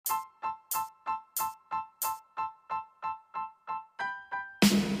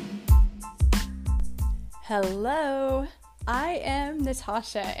Hello, I am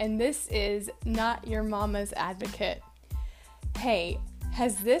Natasha, and this is Not Your Mama's Advocate. Hey,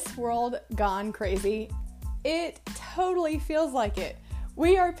 has this world gone crazy? It totally feels like it.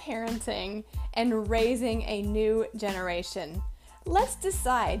 We are parenting and raising a new generation. Let's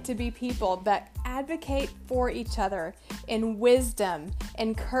decide to be people that advocate for each other in wisdom,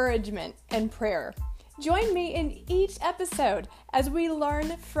 encouragement, and prayer. Join me in each episode as we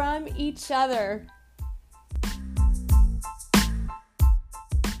learn from each other.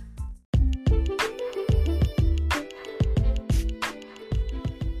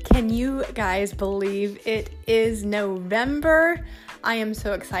 Can you guys believe it is November? I am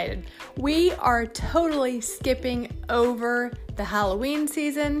so excited. We are totally skipping over the Halloween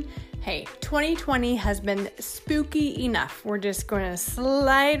season. Hey, 2020 has been spooky enough. We're just going to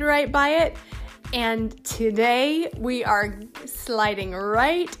slide right by it. And today we are sliding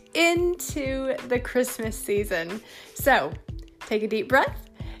right into the Christmas season. So take a deep breath,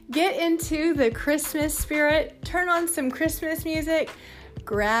 get into the Christmas spirit, turn on some Christmas music,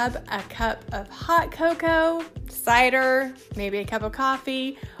 grab a cup of hot cocoa, cider, maybe a cup of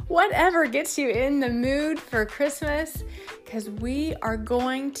coffee, whatever gets you in the mood for Christmas, because we are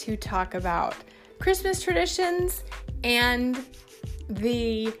going to talk about Christmas traditions and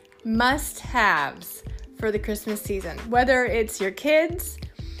the must-haves for the Christmas season. Whether it's your kids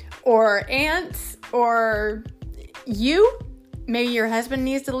or aunts or you, maybe your husband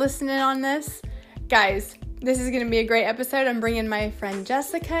needs to listen in on this. Guys, this is going to be a great episode. I'm bringing my friend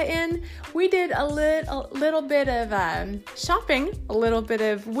Jessica in. We did a little bit of shopping, a little bit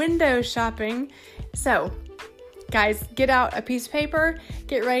of window shopping. So, guys, get out a piece of paper.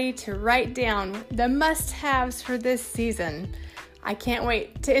 Get ready to write down the must-haves for this season. I can't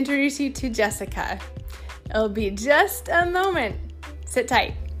wait to introduce you to Jessica. It'll be just a moment. Sit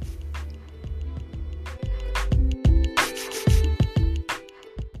tight.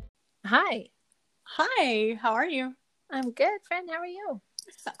 Hi. Hi, how are you? I'm good, friend. How are you?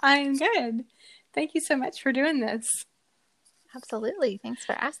 I'm good. Thank you so much for doing this. Absolutely. Thanks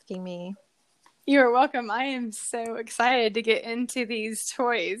for asking me. You're welcome. I am so excited to get into these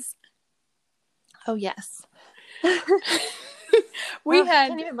toys. Oh, yes. I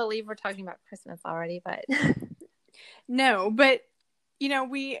can't even believe we're talking about Christmas already, but no, but you know,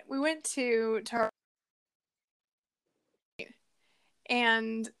 we went to Target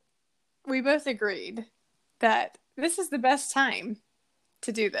and we both agreed that this is the best time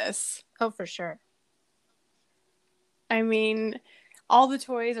to do this. Oh, for sure. I mean, all the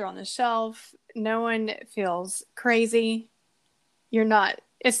toys are on the shelf. No one feels crazy.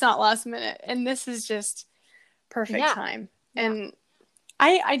 It's not last minute. And this is just perfect time. Yeah. And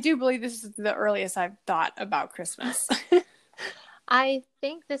I do believe this is the earliest I've thought about Christmas. I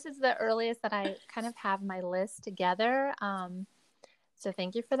think this is the earliest that I kind of have my list together. So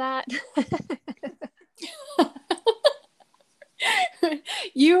thank you for that.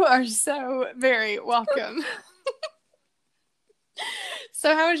 You are so very welcome.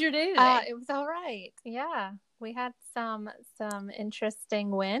 So how was your day today? It was all right. Yeah. We had some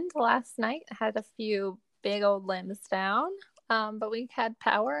interesting wind last night. Had a few big old limbs down. But we had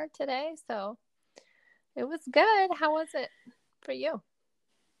power today, so it was good. How was it for you?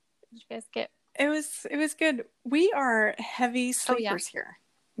 Did you guys get? It was good. We are heavy sleepers here.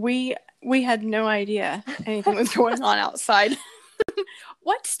 We had no idea anything was going on outside.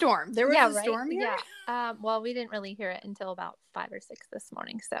 What storm? There was a storm here? Yeah. Well, we didn't really hear it until about 5 or 6 this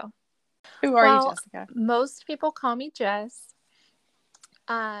morning. So, who are you, Jessica? Most people call me Jess.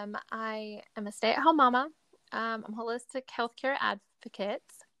 I am a stay-at-home mama. I'm a holistic healthcare advocate.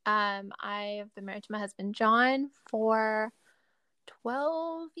 I've been married to my husband, John, for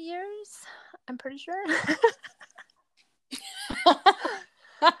 12 years, I'm pretty sure.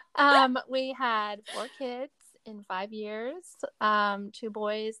 We had 4 kids in 5 years, 2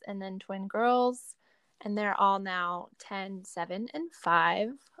 boys and then twin girls, and they're all now 10, 7, and 5.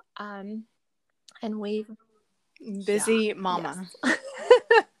 And we've busy mama. Yes.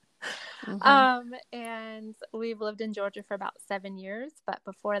 And we've lived in Georgia for about 7 years, but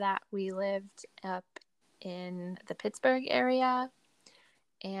before that we lived up in the Pittsburgh area,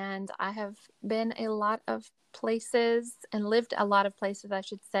 and I have been a lot of places and lived a lot of places, I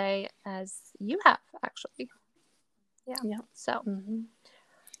should say, as you have actually. Yeah. So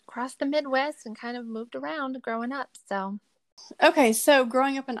across the Midwest and kind of moved around growing up. So okay, so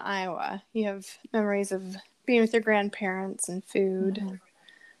growing up in Iowa, you have memories of being with your grandparents and food. Mm-hmm.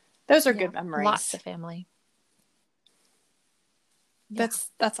 Those are good memories. Lots of family. Yeah.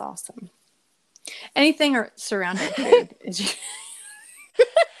 That's awesome. Anything surrounding food is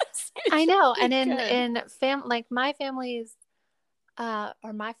I know. And Good. like my family's,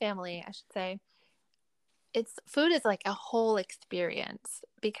 or my family, I should say, food is like a whole experience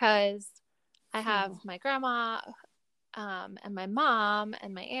because I have my grandma, and my mom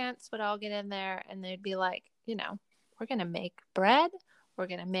and my aunts would all get in there and they'd be like, we're going to make bread. We're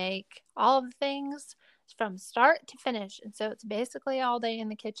going to make all of the things from start to finish. And so it's basically all day in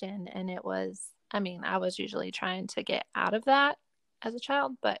the kitchen. And I was usually trying to get out of that as a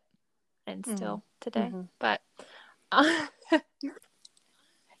child, and still today, but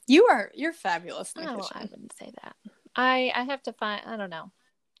you're fabulous in the kitchen. I wouldn't say that. I have to I don't know.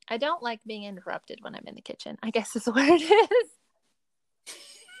 I don't like being interrupted when I'm in the kitchen, I guess is what it is.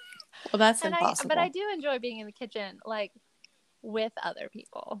 Well, that's impossible. But I do enjoy being in the kitchen, like, with other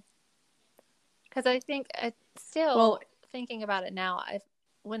people. Because I think thinking about it now,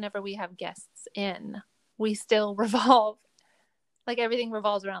 whenever we have guests in, we still everything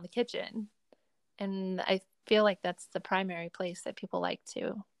revolves around the kitchen. And I feel like that's the primary place that people like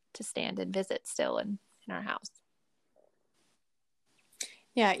to stand and visit still in our house.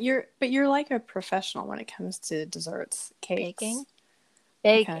 Yeah, you're like a professional when it comes to desserts, cakes, baking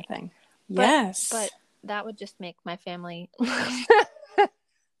kind of thing. Yes, but that would just make my family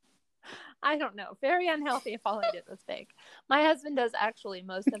I don't know, very unhealthy if all I did was bake. My husband does actually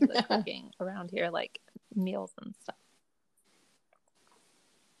most of the cooking around here, like meals and stuff.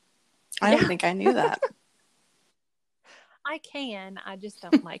 I don't think I knew that. I just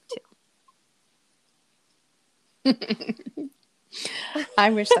don't like to. I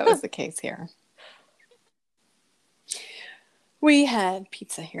wish that was the case here. We had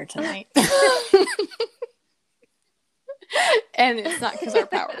pizza here tonight. And it's not because our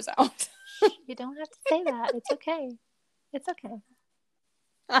power's out. You don't have to say that. It's okay. It's okay.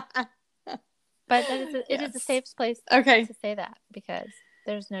 But it is a safe place to say that because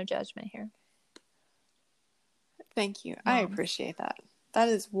there's no judgment here. Thank you. Mom. I appreciate that. That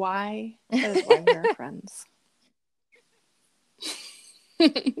is why we're friends.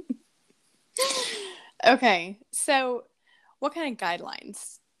 Okay, so what kind of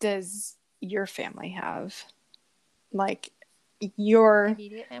guidelines does your family have? Like your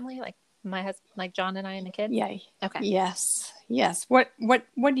immediate family, like my husband, like John and I and the kids? Yeah. Okay. Yes. What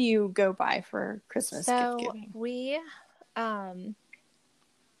do you go by for Christmas gift giving? We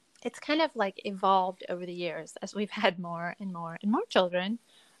it's kind of like evolved over the years as we've had more and more and more children.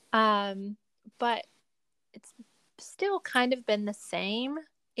 But it's still kind of been the same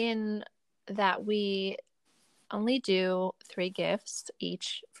in that we only do 3 gifts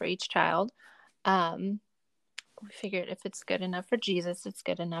for each child. We figured if it's good enough for Jesus, it's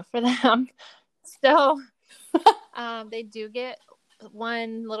good enough for them. So they do get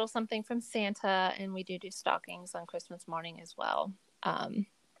one little something from Santa, and we do stockings on Christmas morning as well.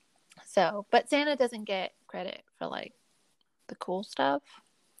 But Santa doesn't get credit for like the cool stuff.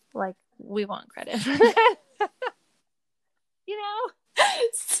 Like we want credit for that.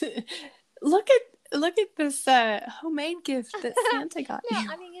 Look at this homemade gift that Santa got you.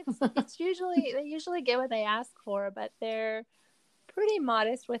 I mean, it's usually they usually get what they ask for, but they're pretty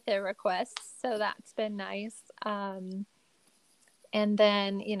modest with their requests, so that's been nice. And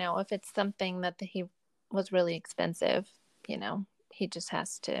then if it's something that he was really expensive, he just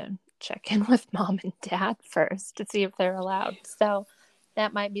has to check in with mom and dad first to see if they're allowed. So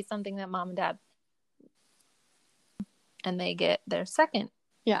that might be something that mom and dad, and they get their second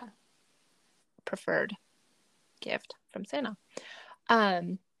preferred gift from Santa.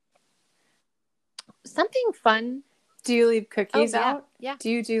 Something fun. Do you leave cookies out? Yeah. Do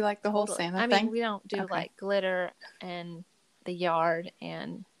you do like the whole Santa thing? I mean, we don't do like glitter and the yard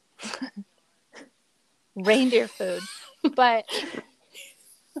and reindeer food, but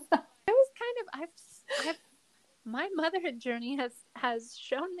my motherhood journey has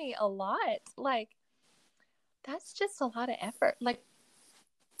shown me a lot. Like that's just a lot of effort. Like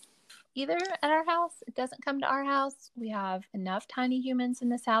either at our house, it doesn't come to our house. We have enough tiny humans in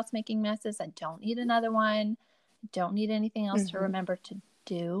this house making messes. I don't need another one. I don't need anything else to remember to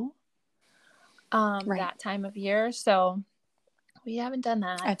do that time of year. So we haven't done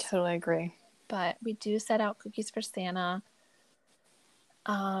that. I totally agree. But we do set out cookies for Santa.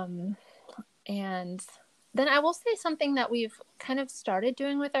 And then I will say something that we've kind of started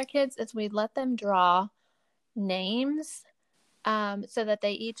doing with our kids is we let them draw names so that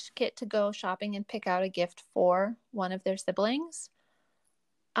they each get to go shopping and pick out a gift for one of their siblings.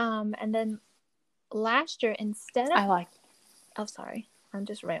 And then last year, instead of... Oh, sorry. I'm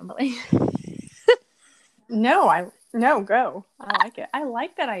just rambling. No, go. I like it. I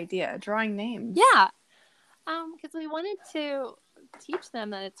like that idea, drawing names. Yeah. Because we wanted to teach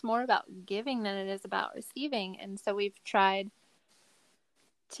them that it's more about giving than it is about receiving. And so we've tried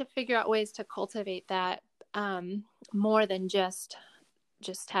to figure out ways to cultivate that more than just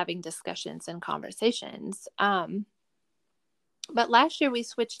having discussions and conversations. But last year we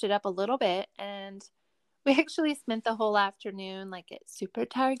switched it up a little bit, and we actually spent the whole afternoon like at Super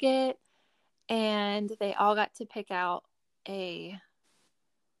Target, and they all got to pick out a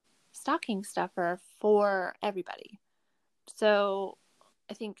stocking stuffer for everybody. So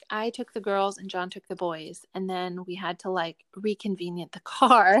I think I took the girls and John took the boys, and then we had to like reconvene at the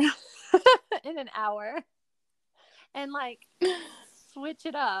car in an hour and like switch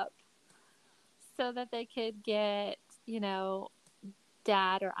it up so that they could get,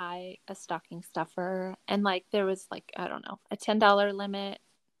 Dad or I a stocking stuffer. And like there was like, I don't know, a $10 limit.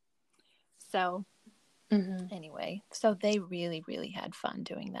 So anyway, so they really, really had fun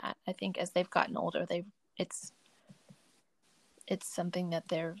doing that. I think as they've gotten older, it's something that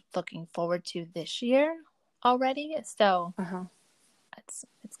they're looking forward to this year already. So it's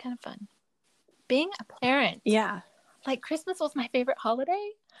kind of fun. Being a parent. Yeah. Like Christmas was my favorite holiday,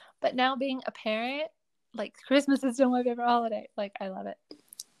 but now being a parent, like Christmas is still my favorite holiday. Like I love it.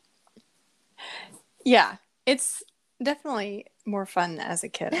 Yeah. It's definitely more fun as a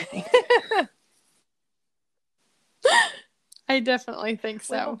kid, I think. I definitely think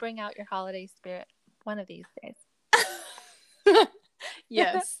so. We will bring out your holiday spirit one of these days.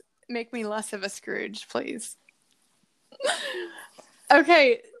 Yes. Make me less of a Scrooge, please.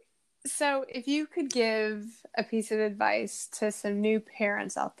 Okay. So if you could give a piece of advice to some new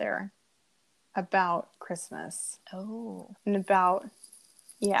parents out there about Christmas. And about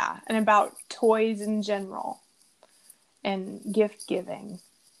toys in general and gift giving,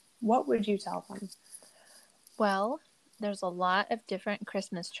 what would you tell them? Well, there's a lot of different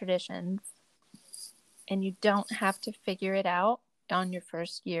Christmas traditions, and you don't have to figure it out on your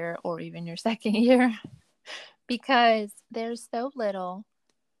first year or even your second year because there's so little.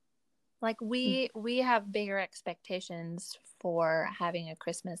 Like we have bigger expectations for having a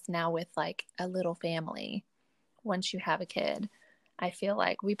Christmas now with like a little family. Once you have a kid, I feel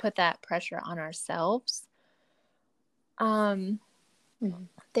like we put that pressure on ourselves. They're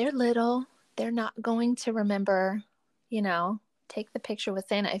little. They're not going to remember, take the picture with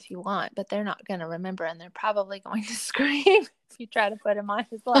Santa if you want, but they're not going to remember, and they're probably going to scream if you try to put him on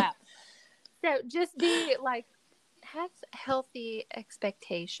his lap. So just be like, have healthy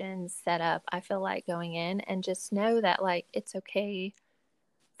expectations set up, I feel like, going in, and just know that like it's okay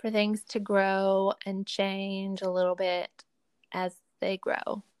for things to grow and change a little bit as they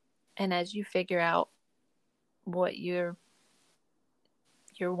grow and as you figure out what your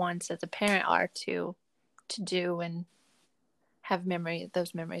wants as a parent are to do and have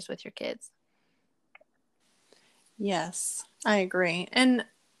those memories with your kids. Yes, I agree. And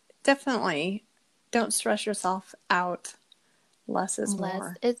definitely don't stress yourself out. Less is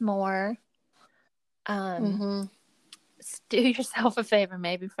more. Less is more. Do yourself a favor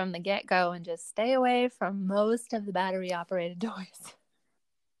maybe from the get-go and just stay away from most of the battery-operated toys.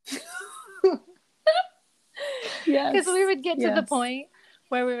 Yes. Because we would get to the point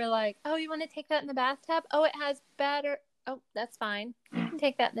where we were like, oh, you want to take that in the bathtub? Oh, it has batter. Oh, that's fine. You can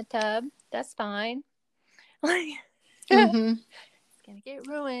take that in the tub. That's fine. It's going to get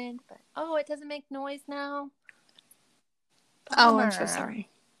ruined. But, oh, it doesn't make noise now. Bummer. Oh, I'm so sorry.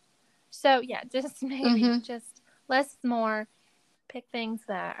 So, yeah, just maybe just less is more. Pick things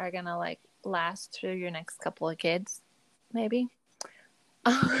that are going to, like, last through your next couple of kids, maybe.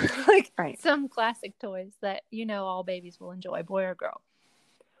 Some classic toys that all babies will enjoy, boy or girl.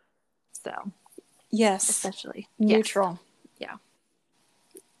 So, yes, especially neutral. Yes.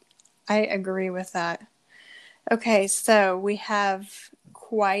 Yeah, I agree with that. Okay, so we have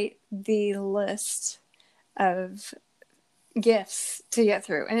quite the list of gifts to get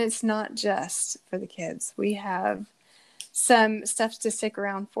through, and it's not just for the kids. We have some stuff to stick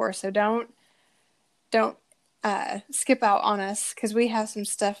around for, so don't skip out on us, because we have some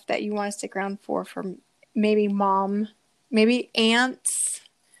stuff that you want to stick around for maybe mom, maybe aunts,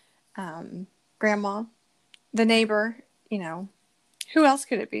 grandma, the neighbor, who else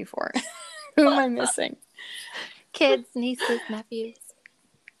could it be for? Who am I missing? Kids, nieces, nephews.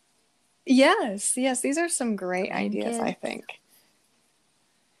 Yes, these are some great ideas, I think.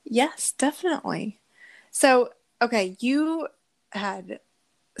 Yes, definitely. So, okay, you had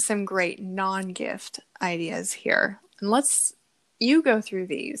some great non-gift ideas here. And you go through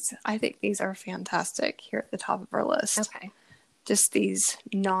these. I think these are fantastic here at the top of our list. Okay. Just these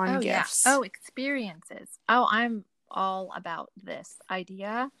non-gifts. Oh, experiences. Oh, I'm all about this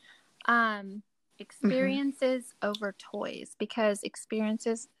idea. experiences over toys, because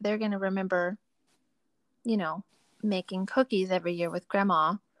experiences, they're going to remember, you know, making cookies every year with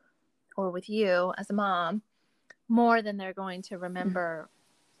grandma or with you as a mom more than they're going to remember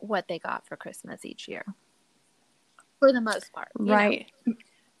what they got for Christmas each year, for the most part. Right. You know?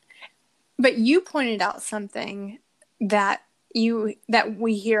 But you pointed out something that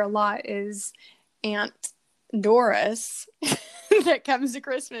we hear a lot is Aunt Doris that comes to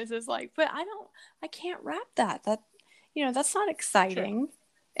Christmas is like, but I can't wrap that. That, you know, that's not exciting. True.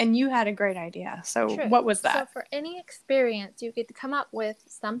 And you had a great idea. So True. What was that? So for any experience, you could come up with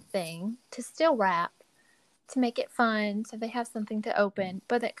something to still wrap, to make it fun, so they have something to open,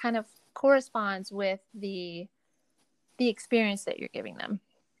 but that kind of corresponds with the experience that you're giving them.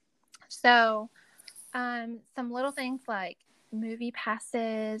 So some little things like movie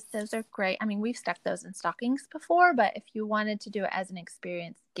passes, those are great. I mean, we've stuck those in stockings before, but if you wanted to do it as an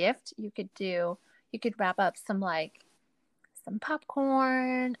experience gift, you could wrap up some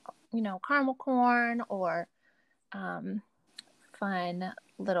popcorn, you know, caramel corn, or fun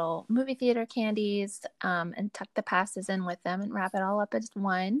little movie theater candies, and tuck the passes in with them and wrap it all up as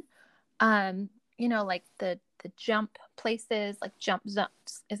one. You know, like the jump places, like jump zones.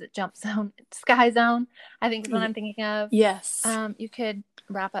 Is it jump zone? Sky zone, I think is what I'm thinking of. Yes. You could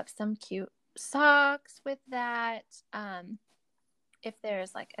wrap up some cute socks with that. If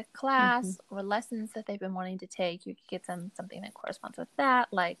there's like a class or lessons that they've been wanting to take, you could get them something that corresponds with that,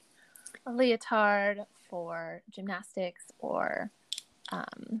 like a leotard for gymnastics, or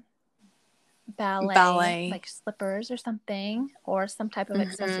ballet, like slippers or something, or some type of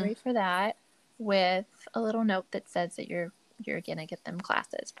accessory for that, with a little note that says that you're gonna get them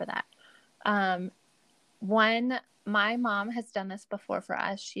classes for that. My mom has done this before for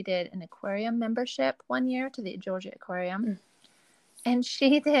us. She did an aquarium membership one year to the Georgia Aquarium. And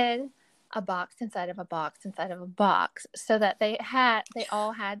she did a box inside of a box inside of a box, so that they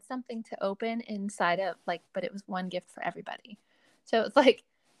all had something to open inside of, like, but it was one gift for everybody. So it's like,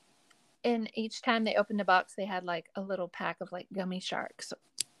 in each time they opened a box, they had like a little pack of like gummy sharks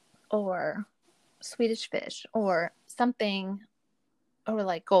or Swedish fish or something, or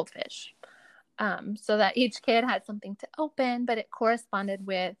like goldfish. So that each kid had something to open, but it corresponded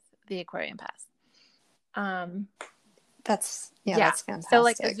with the aquarium pass. That's fantastic. So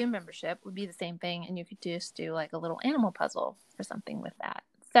like a Zoom membership would be the same thing, and you could just do like a little animal puzzle or something with that.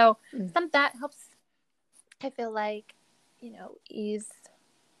 So that helps, I feel like, you know, ease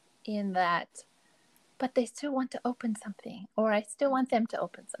in that, but they still want to open something, or I still want them to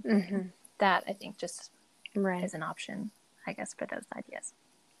open something. That I think just is an option, I guess, for those ideas.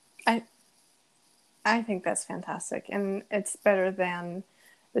 I think that's fantastic, and it's better than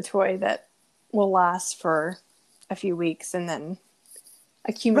the toy that will last for a few weeks and then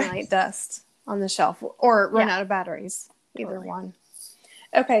accumulate dust on the shelf, or run out of batteries. Either one.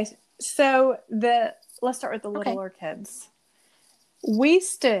 Okay, so let's start with the littler kids. We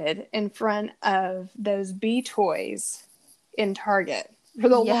stood in front of those bee toys in Target for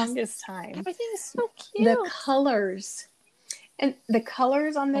the longest time. Everything is so cute. The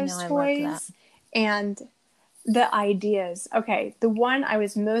colors on those toys and the ideas. Okay, the one I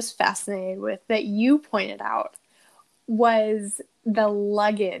was most fascinated with that you pointed out was the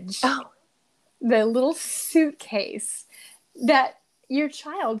luggage. The little suitcase that your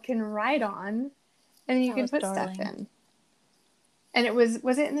child can ride on, and you can put stuff in. And it was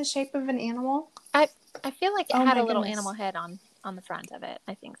it in the shape of an animal? I feel like it had a little animal head on the front of it.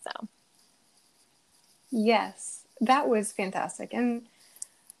 I think so. Yes, that was fantastic. And,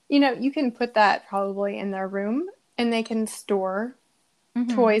 you know, you can put that probably in their room, and they can store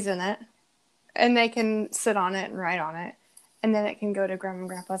toys in it, and they can sit on it and ride on it. And then it can go to Grandma and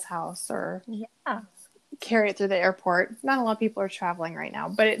Grandpa's house, or carry it through the airport. Not a lot of people are traveling right now,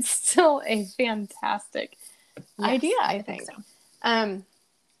 but it's still a fantastic idea, I think. So.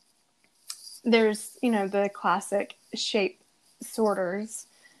 There's, you know, the classic shape sorters.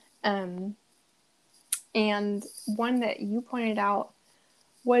 And one that you pointed out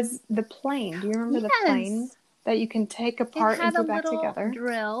was the plane. Do you remember the plane that you can take apart and put back together? It had a little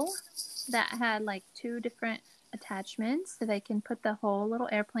drill that had like 2 different attachments, so they can put the whole little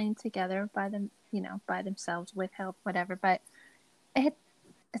airplane together by themselves with help, whatever. But it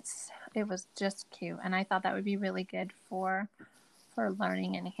was just cute, and I thought that would be really good for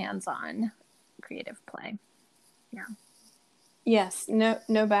learning and hands-on creative play. Yeah. Yes,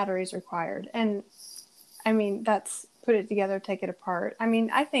 no batteries required. And I mean, that's put it together, take it apart. I mean,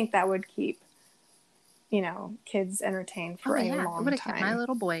 I think that would keep, you know, kids entertained for a long time. It would have kept my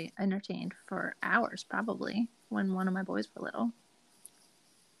little boy entertained for hours, probably, when one of my boys were little.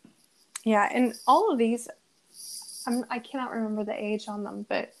 Yeah, and all of these, I cannot remember the age on them,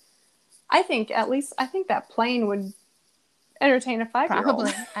 but I think that plane would entertain a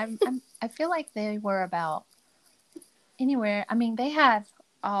 5-year-old. Probably. I feel like they were about anywhere. I mean, they have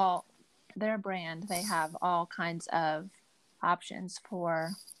all their brand. They have all kinds of options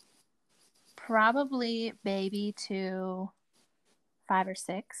for probably baby to 5 or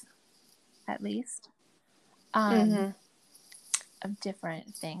 6, at least. Mm-hmm. Of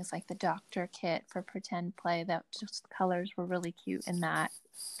different things, like the doctor kit for pretend play. That just colors were really cute in that,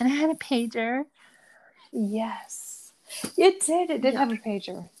 and it had a pager. Yes, it did. It did have a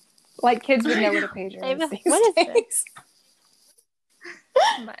pager. Like kids would know what a pager is these what is days. this?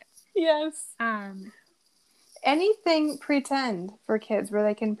 But, yes. Anything pretend for kids where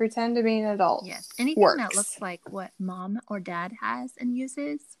they can pretend to be an adult. Yes. Anything works. that looks like what mom or dad has and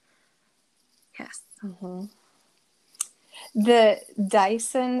uses. Yes. Mm-hmm. The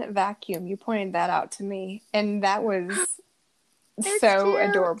Dyson vacuum, you pointed that out to me, and that was so cute.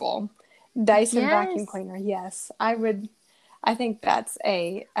 Adorable. Dyson vacuum cleaner, yes. I think that's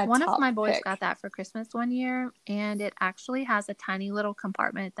a one top of my boys pick. got that for Christmas one year, and it actually has a tiny little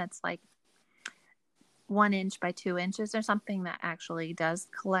compartment that's like 1 inch by 2 inches or something that actually does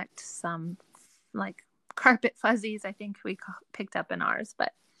collect some like carpet fuzzies. I think we picked up in ours,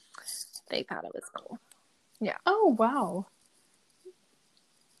 but they thought it was cool. Yeah. Oh, wow.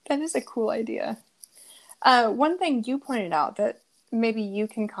 That is a cool idea. One thing you pointed out that maybe you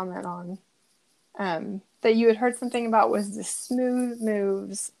can comment on, that you had heard something about, was the Smooth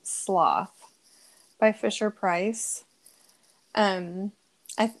Moves Sloth by Fisher-Price. Now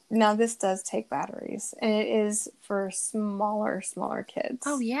this does take batteries, and it is for smaller kids.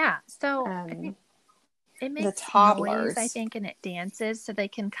 Oh yeah, so I think it makes the toddlers, noise, I think, and it dances, so they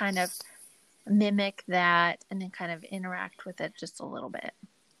can kind of mimic that and then kind of interact with it just a little bit.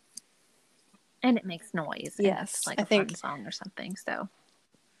 And it makes noise. Yes, like a fun song or something. So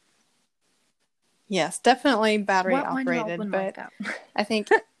yes, definitely battery operated, but I think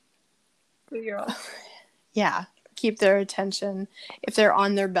 2-year-old. Yeah, keep their attention. If they're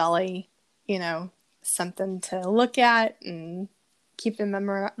on their belly, something to look at and keep them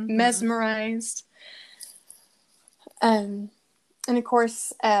mesmerized. And of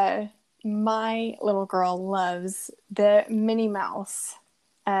course, my little girl loves the Minnie Mouse.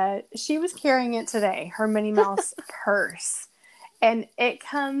 She was carrying it today, her Minnie Mouse purse. And it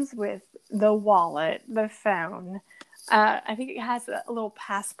comes with the wallet, the phone. I think it has a little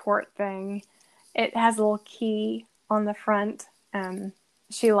passport thing. It has a little key on the front.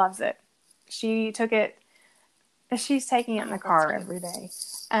 She loves it. She took it. She's taking it in the car every day.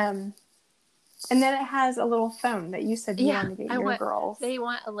 And then it has a little phone that you said you wanted to get your girls. They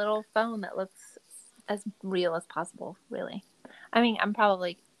want a little phone that looks as real as possible, really. I mean,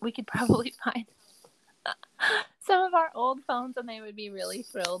 we could probably find some of our old phones and they would be really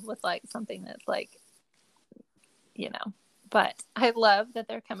thrilled with like something that's like, but I love that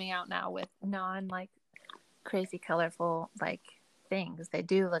they're coming out now with like crazy colorful like things. They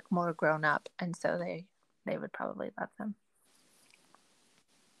do look more grown up, and so they would probably love them.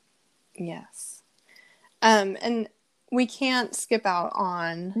 Yes. And we can't skip out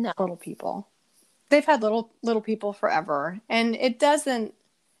on Little People. They've had little people forever, and it doesn't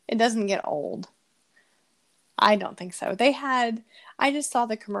get old. I don't think so. I just saw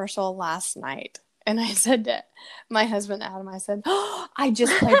the commercial last night, and I said to my husband Adam, I said, "Oh, I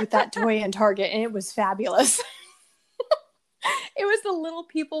just played with that toy in Target, and it was fabulous." It was the Little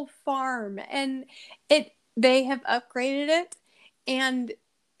People farm, and they have upgraded it, and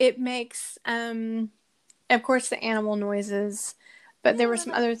it makes of course the animal noises, but there were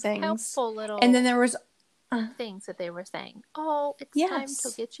some other things. Helpful little and then there was things that they were saying. Oh, it's time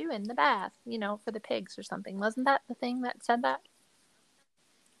to get you in the bath, for the pigs or something. Wasn't that the thing that said that?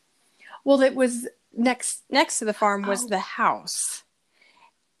 Well, it was next to the farm was the house.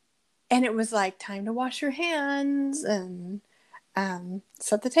 And it was like, time to wash your hands and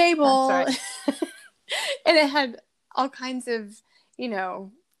set the table. That's right. And it had all kinds of,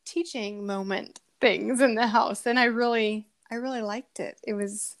 teaching moment things in the house. And I really liked it. It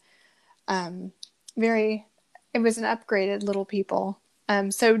was it was an upgraded Little People.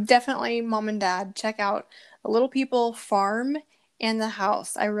 So definitely, Mom and Dad, check out the Little People farm and the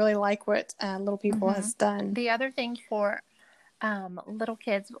house. I really like what Little People has done. The other thing for little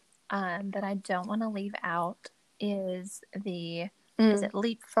kids that I don't want to leave out is the is it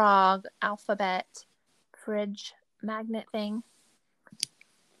Leapfrog alphabet fridge magnet thing?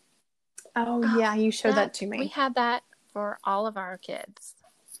 Oh yeah, you showed that to me. We had that for all of our kids.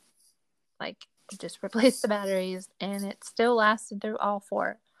 Like, just replaced the batteries, and it still lasted through all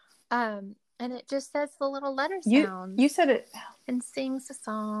 4. And it just says the little letter You sounds said it. and sings a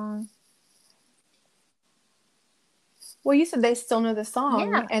song. Well, you said they still know the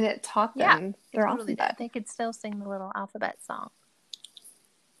song, Yeah. and it taught Yeah, them they their totally alphabet. did. They could still sing the little alphabet song.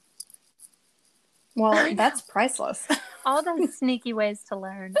 Well, that's priceless. All those sneaky ways to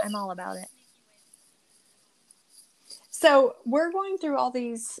learn. I'm all about it. So we're going through all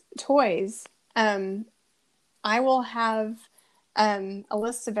these toys. I will have a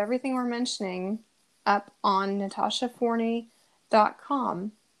list of everything we're mentioning up on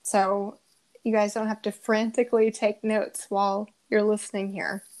natashaforney.com. So you guys don't have to frantically take notes while you're listening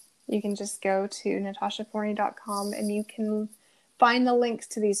here. You can just go to natashaforney.com and you can find the links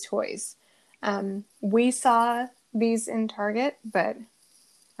to these toys. We saw these in Target, but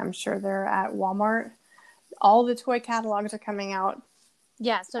I'm sure they're at Walmart. All the toy catalogs are coming out.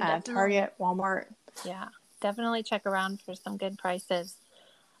 Yeah, so definitely. Target, Walmart. Yeah, definitely check around for some good prices.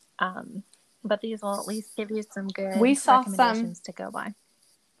 But these will at least give you some good recommendations to go by.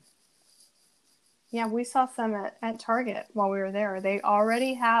 Yeah, we saw some at Target while we were there. They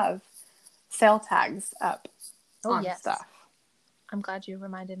already have sale tags up on stuff. I'm glad you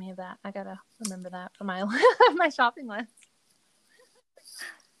reminded me of that. I gotta remember that for my my shopping list.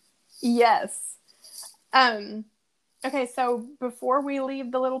 Yes. Okay, so before we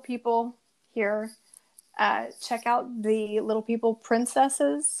leave the Little People here, check out the Little People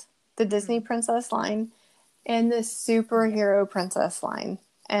princesses, the Disney princess line, and the superhero princess line.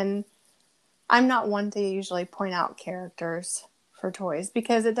 And I'm not one to usually point out characters for toys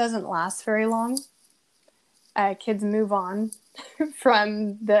because it doesn't last very long. Kids move on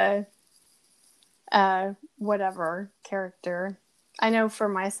from the whatever character. I know for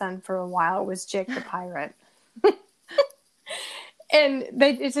my son for a while it was Jake the Pirate. And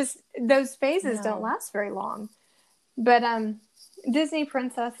those phases don't last very long. But Disney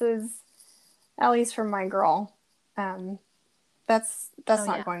princesses, at least for my girl, that's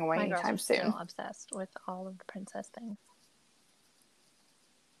not going away anytime soon. Still obsessed with all of the princess things.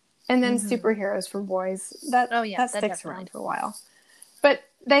 And then superheroes for boys. That sticks around for a while. But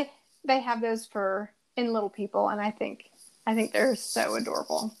they have those in Little People, and I think they're so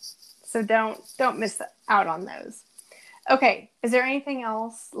adorable. So don't miss out on those. Okay, is there anything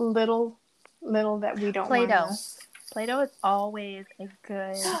else little that we don't want to miss? Play-Doh is always a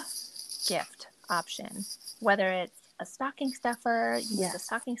good gift option. Whether it's a stocking stuffer, you get a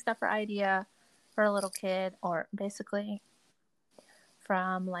stocking stuffer idea for a little kid, or basically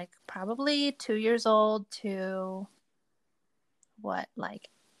from like probably 2 years old to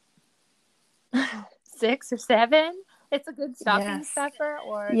 6 or 7. It's a good stocking stuffer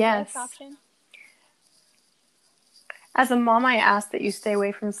or gift option. As a mom, I ask that you stay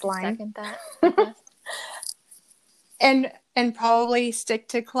away from slime. Second that. and probably stick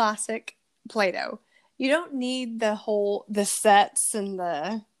to classic Play-Doh. You don't need the sets and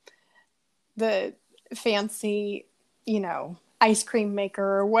the fancy, ice cream maker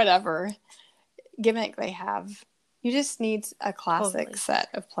or whatever gimmick they have. You just need a classic set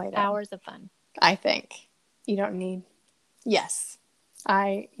of Play-Doh. Hours of fun. I think. You don't need... Yes.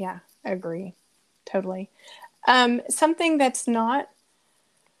 I agree. Totally. Something that's not...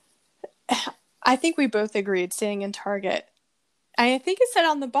 I think we both agreed staying in Target. I think it said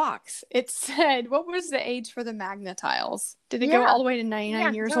on the box. It said, what was the age for the Magna-Tiles? Did it go all the way to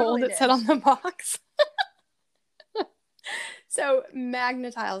 99 years old? It said on the box. So,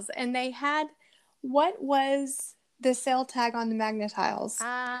 Magna-Tiles. And they had... What was the sale tag on the Magna-Tiles?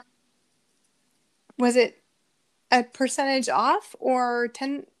 Was it a percentage off or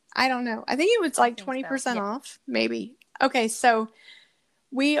 10? I don't know. I think it was like 20% off, maybe. Okay, so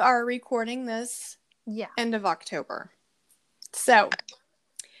we are recording this end of October. So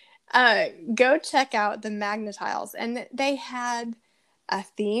go check out the Magna-Tiles. And they had a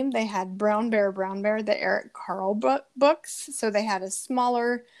theme. They had Brown Bear, the Eric Carle books. So they had the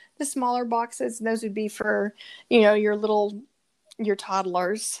smaller boxes. Those would be for, your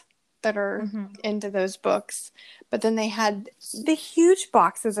toddlers that are into those books. But then they had the huge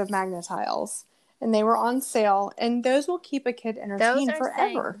boxes of Magna-Tiles, and they were on sale, and those will keep a kid entertained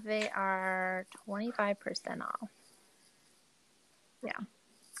forever. They are 25% off. Yeah.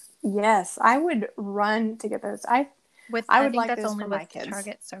 Yes, I would run to get those. I would like those for my kids.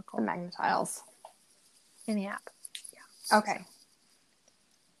 Target Circle. The Magna-Tiles. In the app. Yeah. Okay.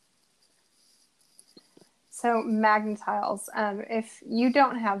 So Magna-Tiles. If you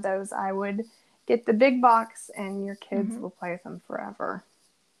don't have those, I would get the big box, and your kids will play with them forever.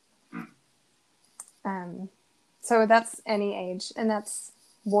 So that's any age, and that's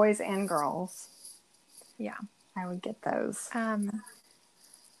boys and girls. Yeah, I would get those.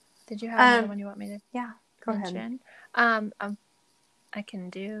 Did you have another one you want me to Yeah, go mention? I can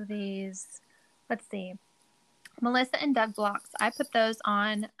do these. Let's see. Melissa and Doug blocks. I put those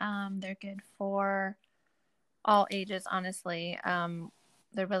on. They're good for all ages, honestly.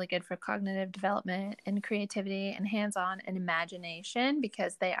 They're really good for cognitive development and creativity and hands-on and imagination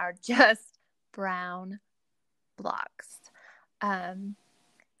because they are just brown blocks.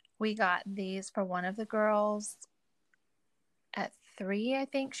 We got these for one of the girls at 3, I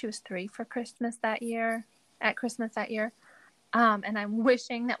think. She was 3 for Christmas that year. And I'm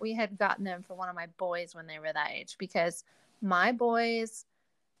wishing that we had gotten them for one of my boys when they were that age, because my boys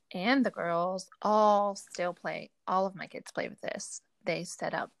and the girls all still play. All of my kids play with this. They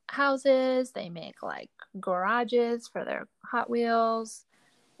set up houses. They make like garages for their Hot Wheels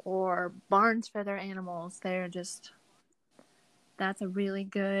or barns for their animals. That's a really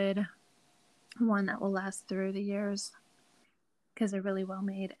good one that will last through the years because they're really well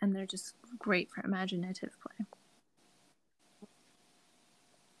made and they're just great for imaginative play.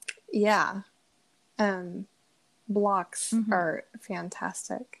 Yeah. Blocks are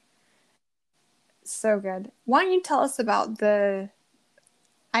fantastic. So good. Why don't you tell us about the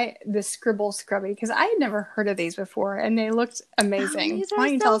Scribble Scrubby? Because I had never heard of these before and they looked amazing. These are Why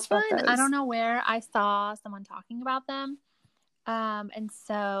don't you tell us about those? I don't know where I saw someone talking about them. And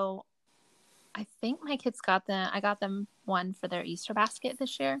so I think my kids got them. I got them one for their Easter basket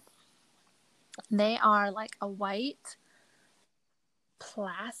this year. They are like a white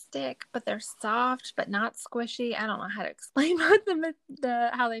plastic, but they're soft but not squishy. I don't know how to explain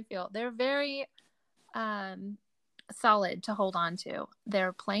how they feel. They're very solid to hold on to.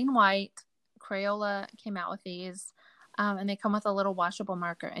 They're plain white. Crayola came out with these, and they come with a little washable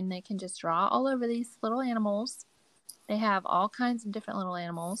marker, and they can just draw all over these little animals. They have all kinds of different little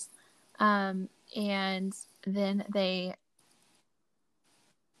animals, and then they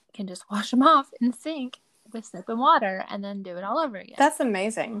can just wash them off in the sink with soap and water and then do it all over again. That's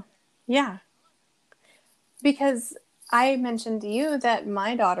amazing. Yeah. Because I mentioned to you that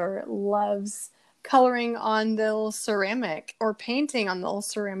my daughter loves coloring on the little ceramic or painting on the little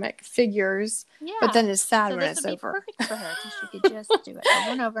ceramic figures, but then is sad when it's over. So this would be perfect for her because she could just do it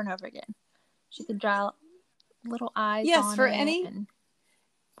over and over and over again. She could draw little eyes on for it any and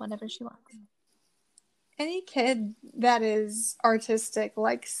whatever she wants. Any kid that is artistic,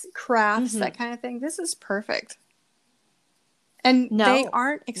 likes crafts, that kind of thing, this is perfect. And they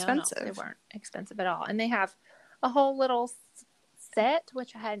aren't expensive. No, they weren't expensive at all. And they have a whole little set,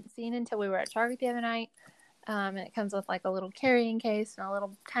 which I hadn't seen until we were at Target the other night. And it comes with like a little carrying case and a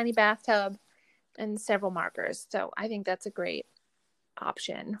little tiny bathtub and several markers. So I think that's a great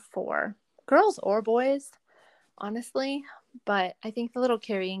option for girls or boys, honestly. But I think the little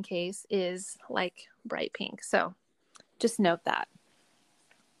carrying case is like bright pink. So just note that.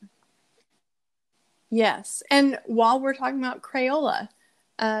 Yes. And while we're talking about Crayola,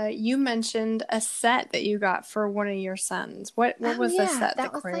 you mentioned a set that you got for one of your sons. What was the set?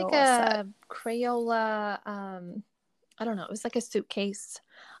 That was Crayola like a Crayola, I don't know. It was like a suitcase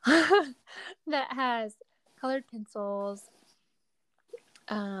that has colored pencils,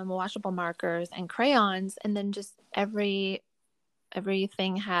 washable markers, and crayons, and then just everything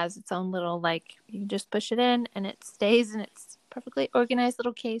has its own little, like, you just push it in and it stays in its perfectly organized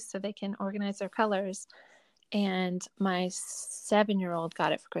little case so they can organize their colors. And my 7-year-old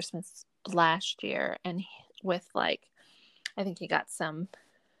got it for Christmas last year, and with like, I think he got some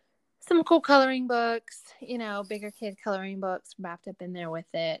cool coloring books, bigger kid coloring books wrapped up in there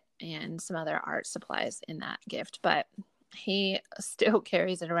with it, and some other art supplies in that gift. But he still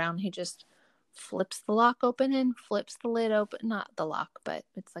carries it around. He just flips the lock open and flips the lid open. Not the lock, but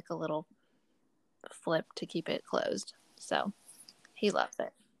it's like a little flip to keep it closed. So he loves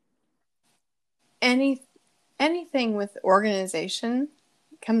it. Anything with organization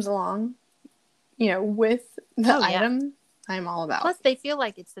comes along, with the item, I'm all about. Plus, they feel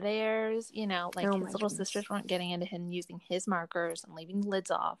like it's theirs, like his little sisters weren't getting into him using his markers and leaving the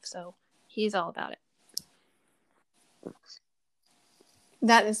lids off. So he's all about it.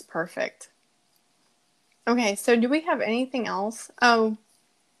 That is perfect. Okay, so do we have anything else? Oh,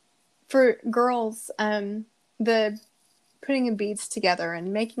 for girls, the putting the beads together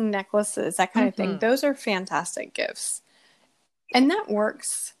and making necklaces, that kind of thing, those are fantastic gifts. And that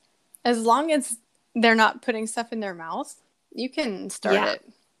works as long as they're not putting stuff in their mouth. You can start it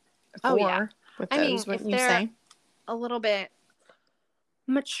with those, wouldn't you say? A little bit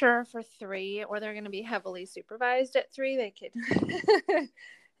mature for 3, or they're going to be heavily supervised at 3, they could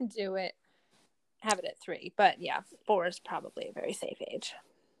have it at 3. But 4 is probably a very safe age.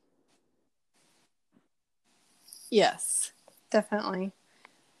 Yes, definitely.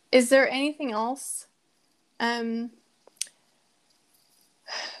 Is there anything else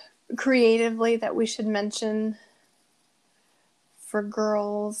creatively that we should mention for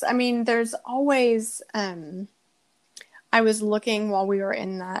girls? I mean, there's always, I was looking while we were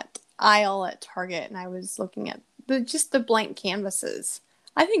in that aisle at Target, and I was looking at just the blank canvases.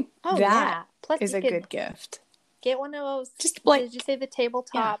 I think that Plus is you a could good gift. get one of those. Just blank. Did you say the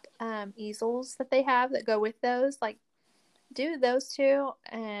tabletop easels that they have that go with those? Like, do those two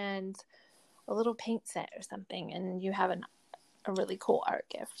and a little paint set or something, and you have a really cool art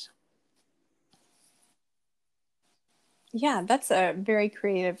gift. Yeah, that's a very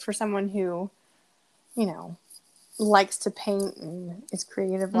creative for someone who, you know, likes to paint and is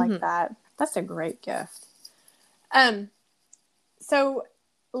creative like that. That's a great gift. So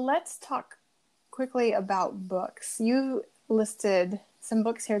let's talk quickly about books. You listed some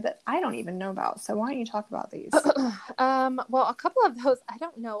books here that I don't even know about. So why don't you talk about these? Well, a couple of those I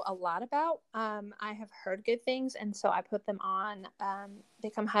don't know a lot about. I have heard good things, and so I put them on. They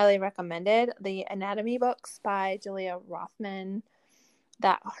come highly recommended. The anatomy books by Julia Rothman.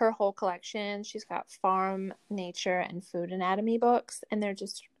 That her whole collection. She's got farm, nature, and food anatomy books, and they're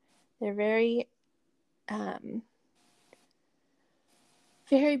very,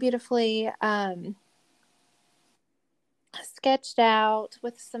 very beautifully sketched out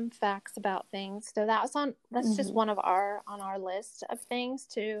with some facts about things. So that's just one of on our list of things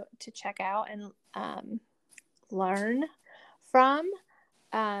to check out and learn from.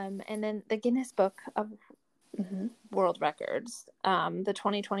 And then the Guinness Book of World Records, the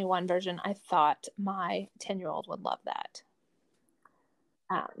 2021 version. I thought my 10-year-old would love that.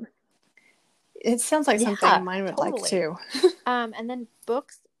 It sounds like something mine would like too. And then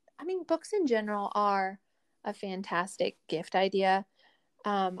books. I mean, books in general are a fantastic gift idea.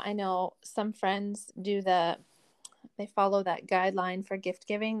 I know some friends they follow that guideline for gift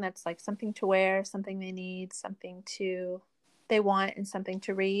giving. That's like something to wear, something they need, something they want, and something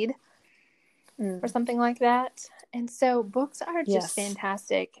to read, or something like that. And so books are just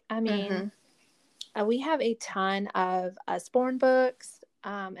fantastic. I mean, we have a ton of Usborne books.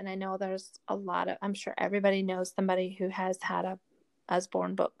 And I know there's I'm sure everybody knows somebody who has had a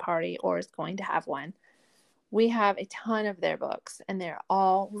Usborne book party or is going to have one. We have a ton of their books, and they're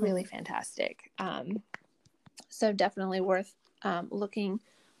all really fantastic. So definitely worth looking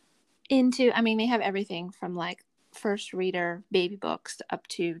into. I mean, they have everything from like first reader baby books up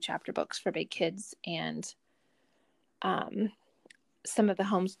to chapter books for big kids, and some of the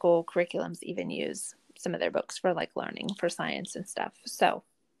homeschool curriculums even use some of their books for like learning for science and stuff. So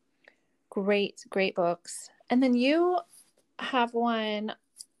great books. And then you have one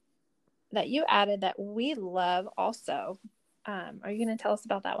that you added that we love also. Are you going to tell us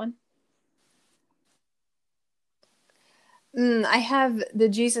about that one? I have the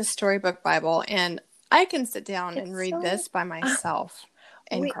Jesus Storybook Bible, and I can sit down and read this by myself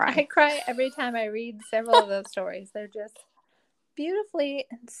and cry. I cry every time I read several of those stories. They're just beautifully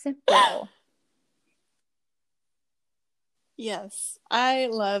and simple. Yes, I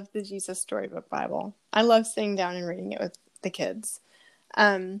love the Jesus Storybook Bible. I love sitting down and reading it with the kids.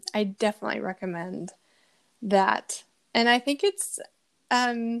 I definitely recommend that. And I think it's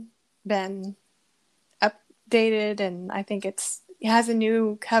been updated, and I think it has a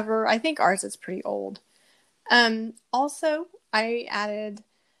new cover. I think ours is pretty old. Also, I added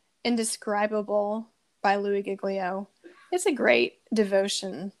Indescribable by Louis Giglio. It's a great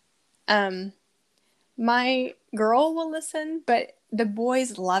devotion. My girl will listen, but the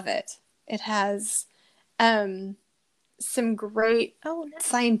boys love it. It has some great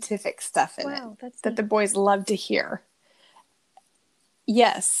scientific stuff in it that the boys love to hear.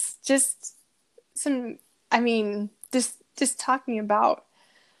 Yes, just some, I mean, just talking about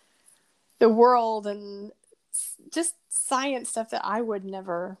the world and just science stuff that I would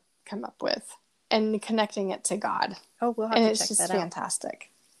never come up with, and connecting it to God. Oh, we'll have to check that out. And it's just fantastic.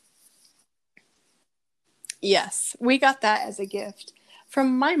 Yes, we got that as a gift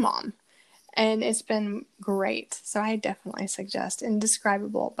from my mom, and it's been great. So I definitely suggest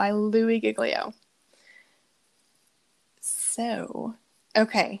Indescribable by Louis Giglio. So,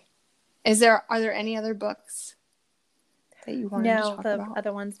 okay. Are there any other books that you wanted to talk about? No, the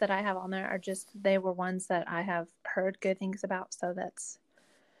other ones that I have on there they were ones that I have heard good things about. So that's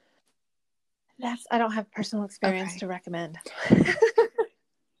I don't have personal experience to recommend.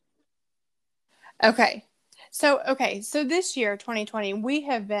 Okay. So this year, 2020, we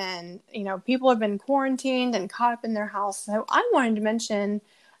have been, people have been quarantined and caught up in their house. So I wanted to mention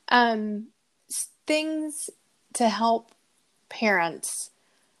things to help parents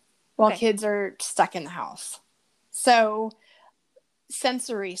while kids are stuck in the house. So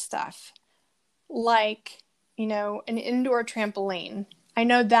sensory stuff, like, an indoor trampoline. I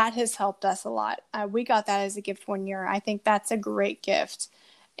know that has helped us a lot. We got that as a gift one year. I think that's a great gift.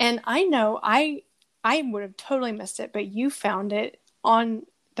 And I know I would have totally missed it, but you found it on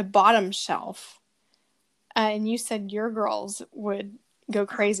the bottom shelf. And you said your girls would go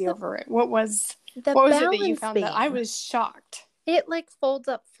crazy over it. What was it that you found that I was shocked? It like folds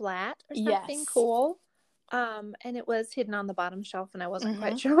up flat or something. Yes. Cool. And it was hidden on the bottom shelf, and I wasn't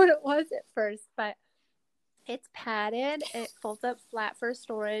quite sure what it was at first, but it's padded. It folds up flat for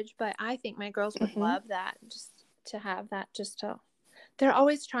storage, but I think my girls would love that, just to have that, they're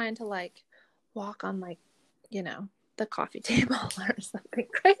always trying to like walk on like, the coffee table or something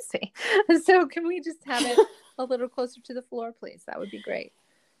crazy. So can we just have it a little closer to the floor, please? That would be great.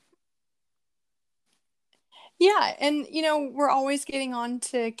 Yeah. And, we're always getting on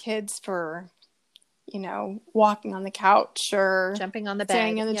to kids for, walking on the couch or jumping on the bed,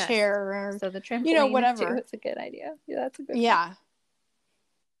 standing in the chair, or so the trampoline, whatever. Too, it's a good idea. Yeah, that's a good one.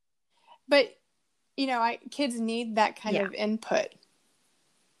 But, kids need that kind of input,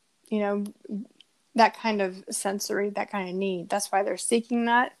 that kind of sensory, that kind of need. That's why they're seeking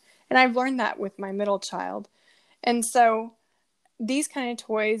that. And I've learned that with my middle child. And so these kind of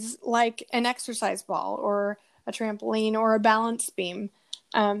toys, like an exercise ball or a trampoline or a balance beam,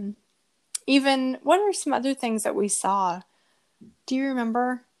 even, what are some other things that we saw? Do you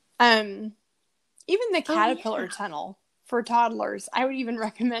remember? Even the caterpillar tunnel for toddlers. I would even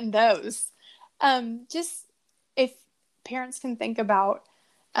recommend those. Just if parents can think about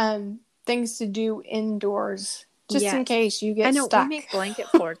things to do indoors, just in case you get stuck. I know, we make blanket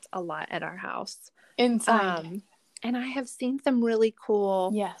forts a lot at our house. Inside. And I have seen some really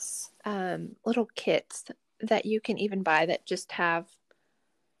cool little kits that you can even buy that just have,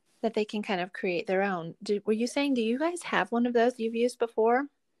 that they can kind of create their own. Were you saying, do you guys have one of those you've used before?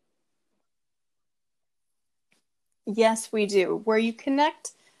 Yes, we do. Where you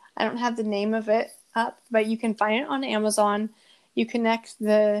connect, I don't have the name of it up, but you can find it on Amazon. You connect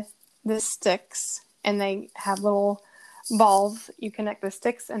the sticks, and they have little balls. You connect the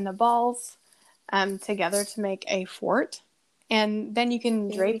sticks and the balls together to make a fort, and then you can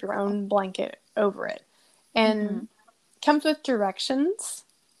drape your own blanket over it. And comes with directions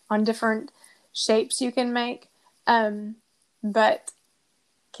on different shapes you can make, but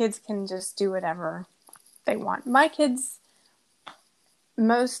kids can just do whatever they want. My kids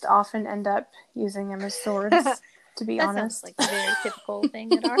most often end up using them as swords, to be honest. Sounds like a very typical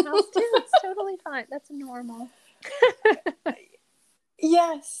thing at our house too. It's totally fine. That's normal.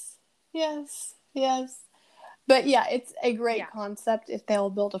 Yes. But yeah, it's a great concept if they'll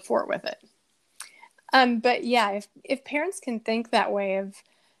build a fort with it. But yeah, if parents can think that way of,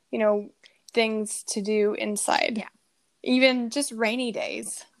 things to do inside, even just rainy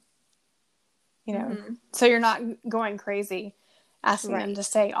days, so you're not going crazy asking them to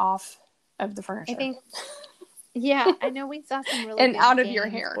stay off of the furniture. I think, I know we saw some really and good out of your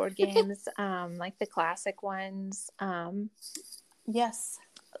hair board games, like the classic ones. Yes.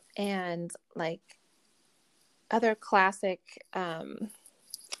 And like other classic,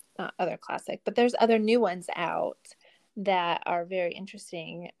 not other classic, but there's other new ones out that are very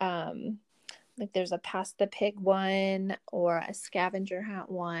interesting. Like there's a Pass the Pig one, or a scavenger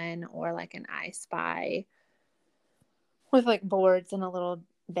hunt one, or like an I Spy with like boards and a little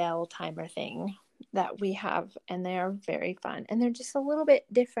bell timer thing that we have, and they're very fun, and they're just a little bit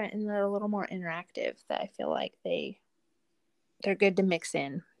different, and they're a little more interactive, that I feel like they're good to mix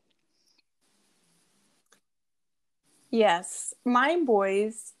in. Yes, my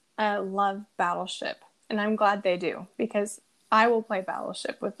boys love Battleship, and I'm glad they do, because I will play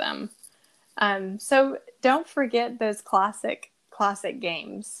Battleship with them. So don't forget those classic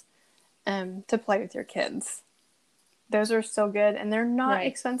games to play with your kids. Those are still good, and they're not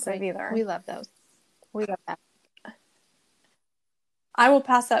expensive either. We love those. We love that. I will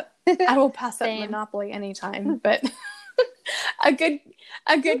pass up Monopoly anytime, but a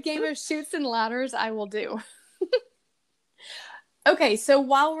good game of Chutes and Ladders I will do. Okay, so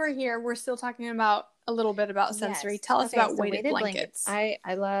while we're here, we're still talking about a little bit about sensory. Tell us about weighted blankets. I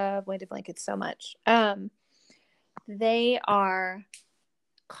love weighted blankets so much. They are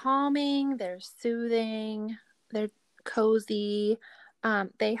calming, they're soothing, they're cozy.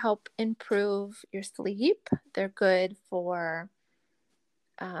 They help improve your sleep. They're good for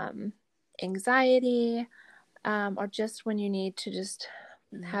anxiety, or just when you need to just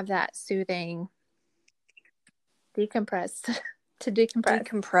have that soothing decompress. To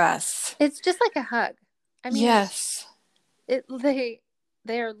decompress. It's just like a hug. I mean, yes, they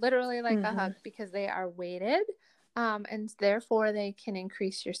are literally like a hug, because they are weighted. And therefore they can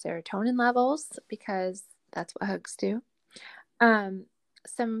increase your serotonin levels because that's what hugs do.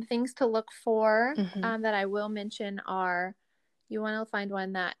 Some things to look for that I will mention are you want to find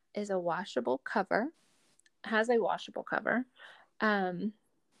one that is a washable cover, has a washable cover. And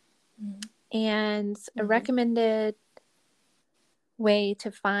a recommended way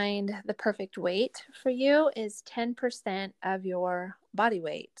to find the perfect weight for you is 10% of your body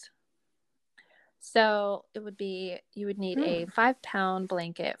weight. So it would be, you would need a 5-pound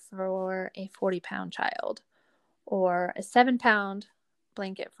blanket for a 40-pound child, or a 7-pound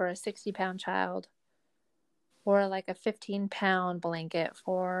blanket for a 60-pound child, or like a 15-pound blanket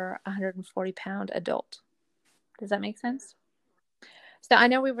for a 140-pound adult. Does that make sense? So I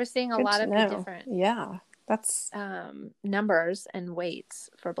know we were seeing a lot of the different that's numbers and weights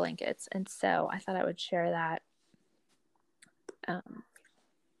for blankets, and so I thought I would share that.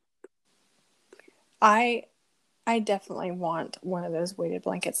 I definitely want one of those weighted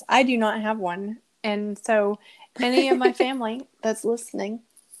blankets. I do not have one, and so any of my family that's listening,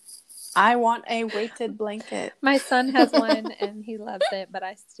 I want a weighted blanket. My son has one and he loves it, but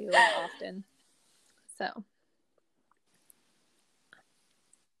I steal it often. So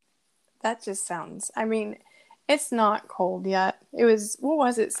that just sounds, I mean, it's not cold yet. It was, what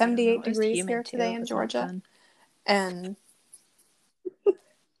was it, 78 degrees here today in Georgia. And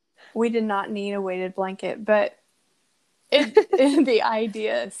we did not need a weighted blanket, but the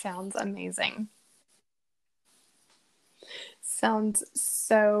idea sounds amazing. Sounds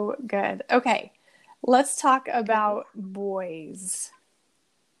so good. Okay, let's talk about boys.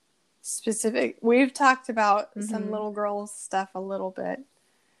 We've talked about some little girl stuff a little bit.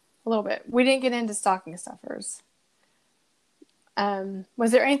 We didn't get into stocking stuffers.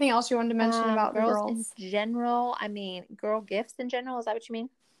 Was there anything else you wanted to mention about girls in general? I mean, girl gifts in general. Is that what you mean?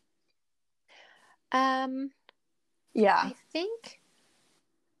 Yeah. I think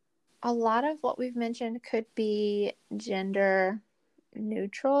a lot of what we've mentioned could be gender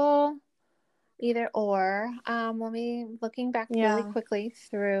neutral, either or. Let me looking back really quickly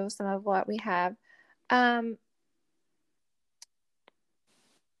through some of what we have.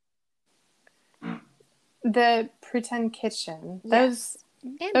 The pretend kitchen. Those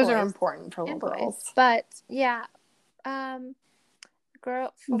are important for little girls. But yeah,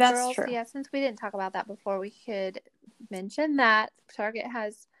 girls. True. Yeah, since we didn't talk about that before, we could mention that Target,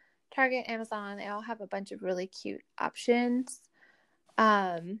 Amazon, they all have a bunch of really cute options.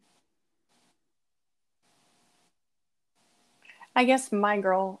 I guess my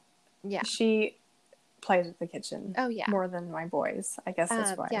girl, she plays with the kitchen. Oh yeah, more than my boys. I guess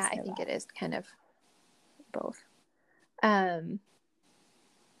that's why. I think it is kind of both. Oh,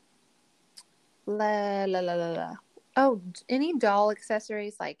 any doll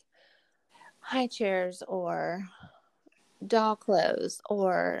accessories like high chairs or doll clothes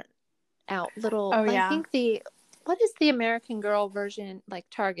or little. Oh yeah. I think what is the American Girl version, like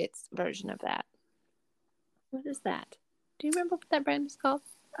Target's version of that? What is that? Do you remember what that brand is called?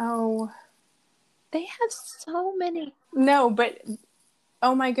 Oh, they have so many. No, but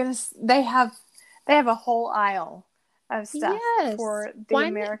oh my goodness, they have a whole aisle of stuff for the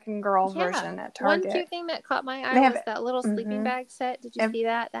American Girl version at Target. One cute thing that caught my eye was that little sleeping bag set. Did you see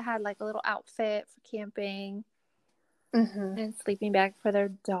that? That had like a little outfit for camping and sleeping bag for their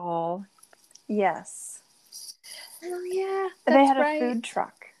doll. Yes. Oh yeah, they had a food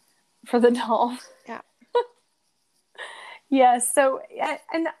truck for the doll. Yeah. Yeah. So,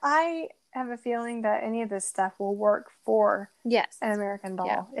 and I have a feeling that any of this stuff will work for an American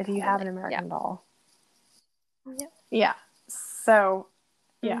doll if you have an American doll. Yeah. Yeah. So,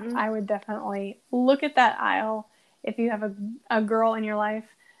 yeah, I would definitely look at that aisle if you have a girl in your life.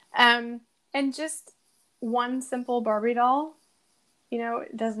 And just one simple Barbie doll. You know,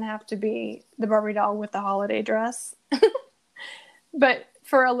 it doesn't have to be the Barbie doll with the holiday dress. But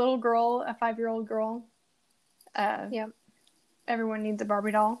for a little girl, a 5-year-old girl, everyone needs a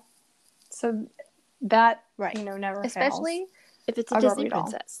Barbie doll. So that, never Especially fails. If it's a Disney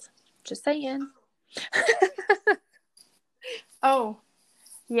princess. Just saying. Oh,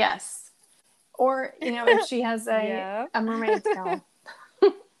 yes. Or, if she has a mermaid tail.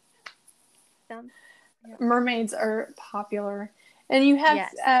 Mermaids are popular. And you have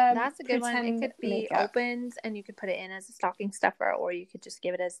that's a good one. It could be opened and you could put it in as a stocking stuffer, or you could just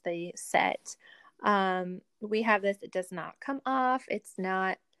give it as the set. We have this. It does not come off. It's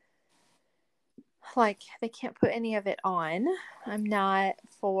not like they can't put any of it on. I'm not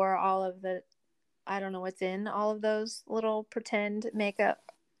for all of the, I don't know what's in all of those little pretend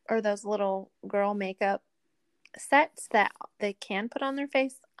makeup or those little girl makeup sets that they can put on their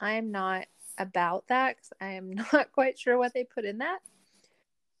face. I'm not about that because I am not quite sure what they put in that.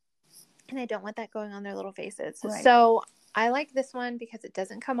 And I don't want that going on their little faces. Right. So I like this one because it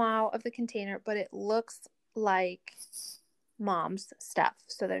doesn't come out of the container, but it looks like mom's stuff.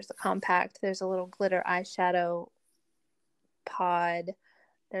 So there's a compact, there's a little glitter eyeshadow pod,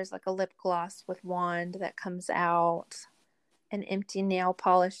 there's like a lip gloss with wand that comes out, an empty nail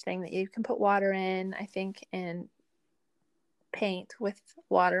polish thing that you can put water in, I think, and paint with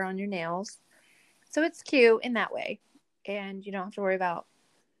water on your nails. So it's cute in that way. And you don't have to worry about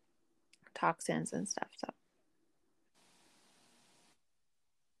toxins and stuff. So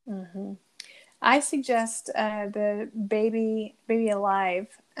I suggest the Baby Alive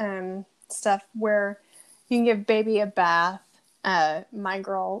stuff where you can give baby a bath. My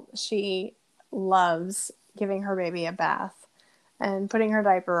girl, she loves giving her baby a bath and putting her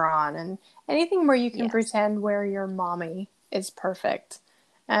diaper on, and anything where you can pretend where your mommy is perfect.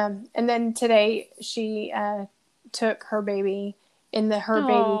 And then today she took her baby in her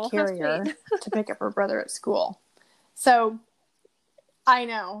baby carrier to pick up her brother at school. So I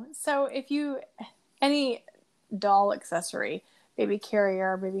know. So if you, any doll accessory, baby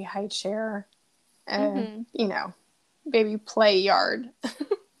carrier, baby high chair, you know, baby play yard,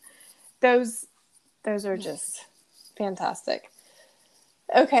 those are just fantastic.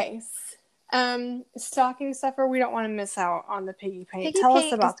 Okay. Stocking stuffer, we don't want to miss out on the piggy paint. Tell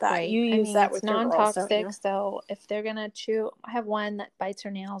us about that. Great. You use that with your girls, don't you? So if they're gonna chew, I have one that bites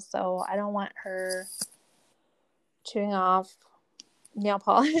her nails, so I don't want her chewing off nail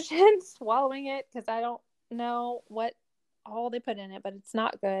polish and swallowing it because I don't know what all they put in it, but it's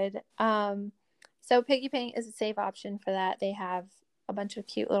not good. So piggy paint is a safe option for that. They have a bunch of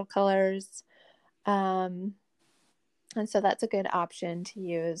cute little colors, and so that's a good option to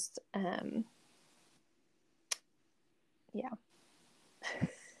use. Yeah.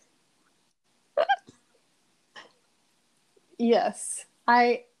 Yes,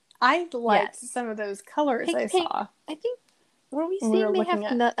 I liked some of those colors piggy I paint, saw. I think. Were we seeing they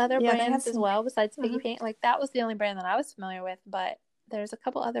have other brands as well besides Piggy Paint? Like that was the only brand that I was familiar with, but there's a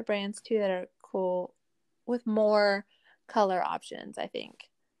couple other brands too that are cool with more color options, I think,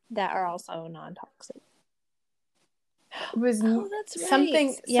 that are also non-toxic. It was that's right.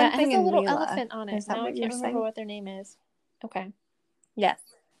 Something it has a little Mila. elephant on it. Now I can't remember what their name is. Okay. Yes.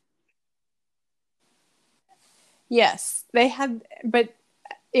 Yes, they had, but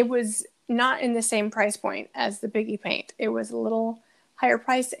it was not in the same price point as the Piggy Paint. It was a little higher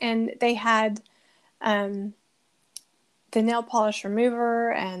price, and they had the nail polish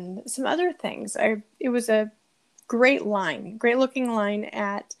remover and some other things. It was a great looking line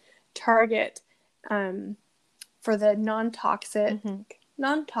at Target for the non-toxic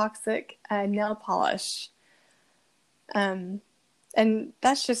nail polish. And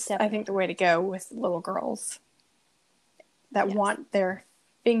that's just, definitely, I think, the way to go with little girls that want their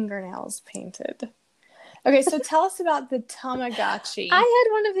fingernails painted. Okay, so tell us about the Tamagotchi. I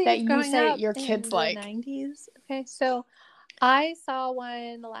had one of these that you growing say up your kids in the like. 90s. Okay, so I saw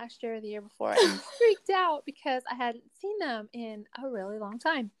one the last year or the year before and freaked out because I hadn't seen them in a really long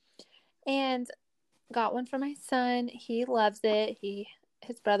time. And got one for my son. He loves it.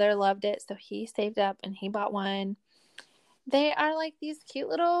 His brother loved it, so he saved up and he bought one. They are like these cute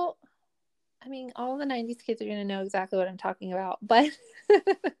little, I mean, all the 90s kids are going to know exactly what I'm talking about, but they're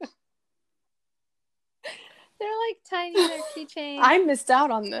like tiny, they're keychains. I missed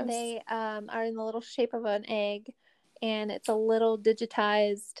out on this. They are in the little shape of an egg, and it's a little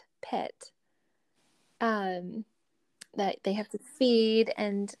digitized pet that they have to feed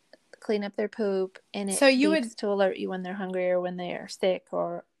and clean up their poop, and it beeps to alert you when they're hungry or when they are sick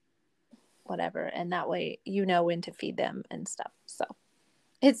or whatever, and that way you know when to feed them and stuff. So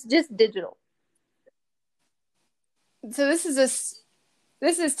it's just digital. So this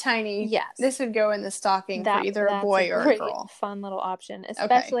is tiny. Yes. This would go in the stocking for either a boy or a girl. Fun little option,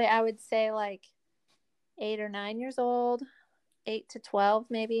 especially I would say like 8 or 9 years old, 8 to 12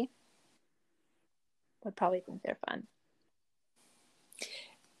 maybe, would probably think they're fun.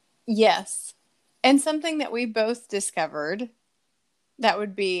 Yes. And something that we both discovered that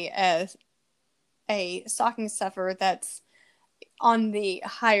would be a stocking stuffer that's on the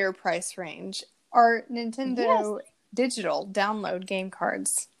higher price range are Nintendo digital download game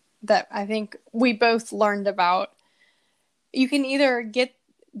cards that I think we both learned about. You can either get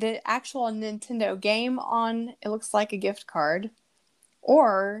the actual Nintendo game on, it looks like a gift card,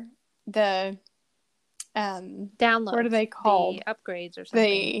 or the downloads. What are they called? The upgrades or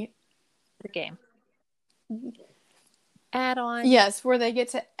something. The game. Add-on. Yes, where they get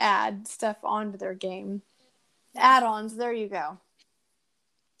to add stuff onto their game. Add-ons, there you go.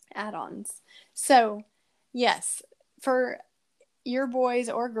 add-ons. So, yes, for your boys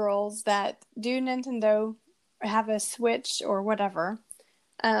or girls that do Nintendo, have a Switch or whatever,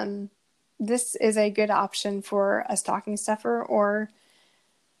 this is a good option for a stocking stuffer. Or,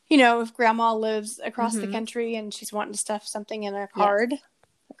 if grandma lives across the country and she's wanting to stuff something in a card,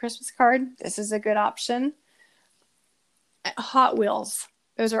 a Christmas card, this is a good option. Hot Wheels.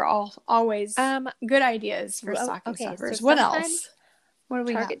 Those are always good ideas for stocking stuffers. So what else? What do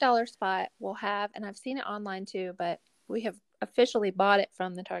we Target Dollar Spot will have, and I've seen it online too, but we have officially bought it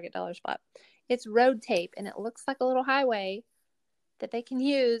from the Target Dollar Spot. It's road tape, and it looks like a little highway that they can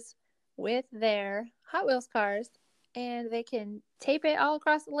use with their Hot Wheels cars, and they can tape it all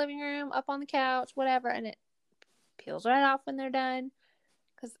across the living room, up on the couch, whatever, and it peels right off when they're done.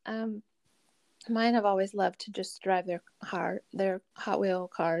 Because mine have always loved to just drive their Hot Wheel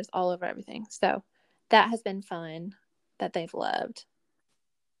cars all over everything. So that has been fun that they've loved.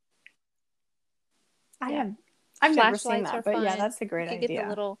 I've never seen that, but yeah, that's a great idea. You could get the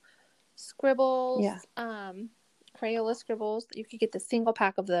little scribbles, Crayola scribbles. You could get the single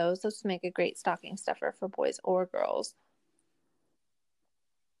pack of those. Those make a great stocking stuffer for boys or girls.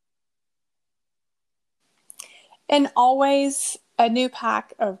 And always a new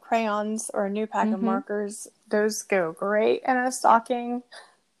pack of crayons or a new pack of markers. Those go great in a stocking.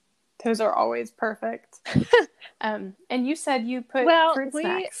 Those are always perfect. And you said you put fruit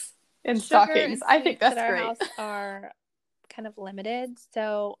snacks in stockings. I think that's great. Our house are kind of limited,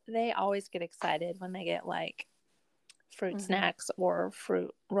 so they always get excited when they get like fruit snacks or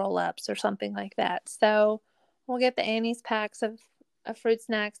fruit roll-ups or something like that. So we'll get the Annie's packs of fruit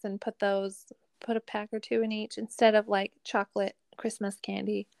snacks and put a pack or two in each instead of like chocolate Christmas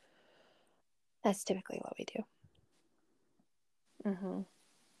candy. That's typically what we do.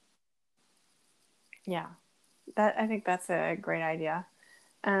 Yeah, I think that's a great idea.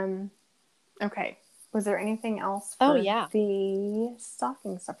 Okay, was there anything else for the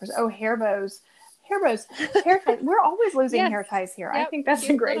stocking stuffers? Oh, hair bows, hair ties. We're always losing hair ties here. Yep. I think that's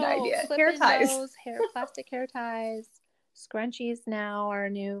a great idea. Hair ties, plastic hair ties, scrunchies now are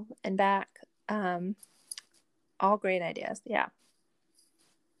new and back. All great ideas. Yeah.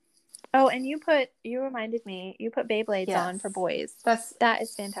 Oh, and you reminded me, you put Beyblades on for boys. That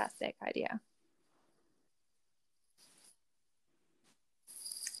is fantastic idea.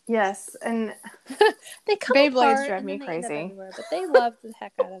 Yes, and they come Beyblades drive me crazy. But they love the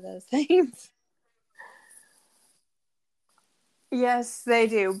heck out of those things. Yes, they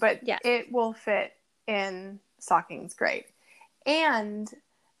do, but it will fit in stockings great. And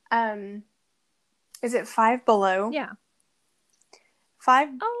is it Five Below? Yeah. Five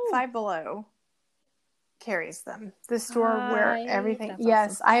Below carries them. The store where everything.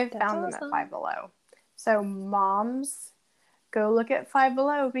 Yes, awesome. I have found them at Five Below. So moms, go look at Five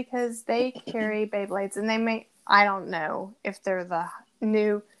Below because they carry Beyblades, and they may. I don't know if they're the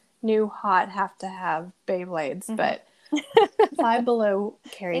new hot have to have Beyblades, but Five Below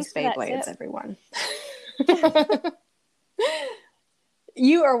carries Beyblades. Everyone.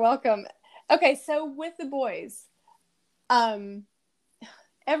 You are welcome. Okay, so with the boys,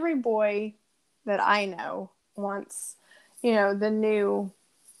 every boy that I know wants, the new,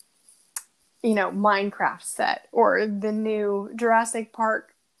 Minecraft set or the new Jurassic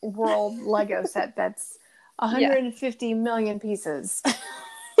Park World Lego set that's 150 million pieces.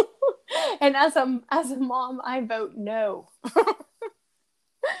 And as a mom, I vote no.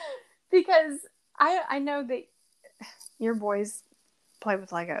 Because I know that your boys play with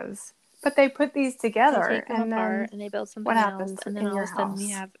Legos, but they put these together they take them apart and they build something else, and then all of a sudden we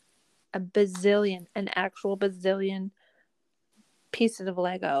have an actual bazillion pieces of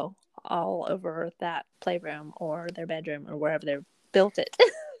Lego all over that playroom or their bedroom or wherever they built it.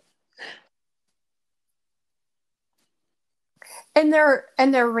 And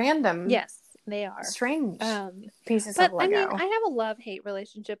they're random. Yes, they are strange pieces of Lego. I have a love-hate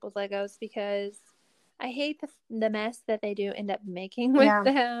relationship with Legos because I hate the mess that they do end up making with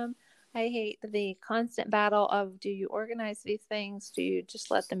them. I hate the constant battle of, do you organize these things? Do you just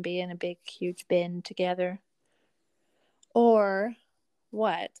let them be in a big, huge bin together? Or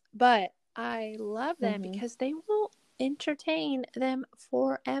what? But I love them because they will entertain them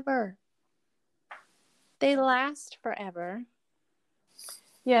forever. They last forever.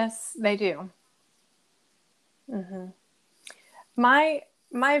 Yes, they do. My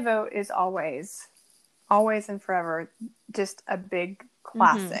vote is always and forever, just a big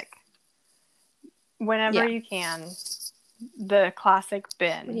classic. Whenever you can, the classic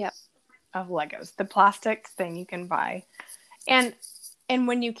bin of Legos, the plastic thing you can buy, and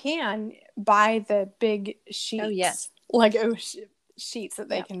when you can, buy the big sheets, Lego sheets that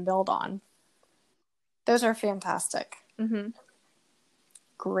they Yep. can build on. Those are fantastic. Mm-hmm.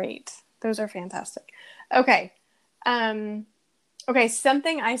 Great. Those are fantastic. Okay. Okay,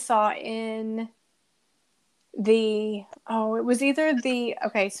 something I saw in it was either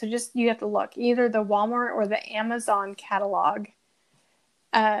so just, you have to look, either the Walmart or the Amazon catalog.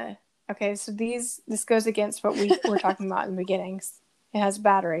 Okay, so this goes against what we were talking about in the beginning. It has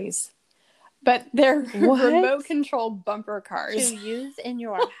batteries, but they're What? remote control bumper cars. To use in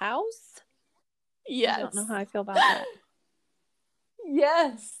your house? Yes. I don't know how I feel about that.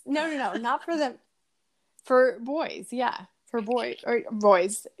 Yes. No, not for them. For boys, yeah. For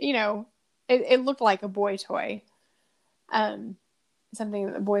boys. You know, it looked like a boy toy. Something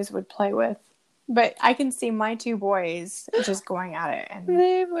that the boys would play with. But I can see my two boys just going at it and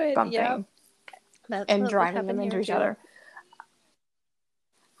They would, bumping yep. That's and what would driving them happen into here, each too. other.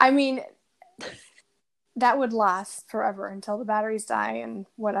 I mean, that would last forever until the batteries die and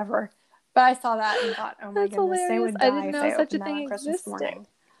whatever. But I saw that and thought, oh my That's goodness, they hilarious. would I die didn't if know they such a opened that thing on Christmas existed. morning.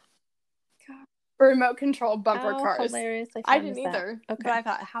 Remote control bumper How cars. hilarious I didn't either, Okay. but I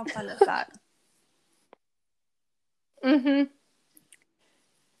thought, how fun is that? Mm-hmm.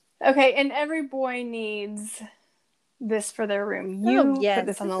 Okay, and every boy needs this for their room. You put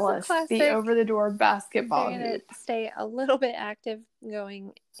this on the list. The over-the-door basketball They're going hoop. to stay a little bit active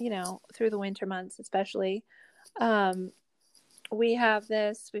going, through the winter months, especially. We have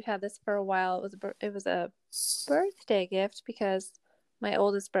this. We've had this for a while. It was a birthday gift because my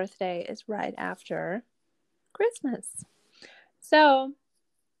oldest birthday is right after Christmas. So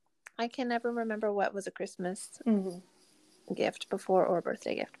I can never remember what was a Christmas gift before or a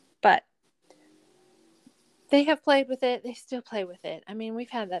birthday gift. But they have played with it. They still play with it. I mean, we've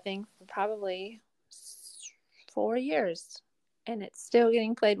had that thing for probably 4 years, and it's still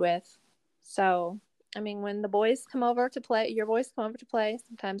getting played with. So, I mean, when the boys come over to play, your boys come over to play,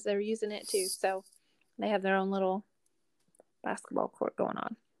 sometimes they're using it too. So they have their own little basketball court going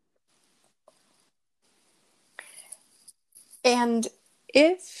on. And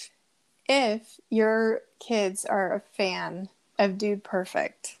if your kids are a fan of Dude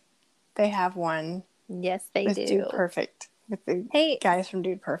Perfect, they have one. Yes, they with do. Dude Perfect, with the guys from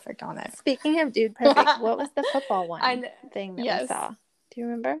Dude Perfect on it. Speaking of Dude Perfect, what was the football one thing that we saw? Do you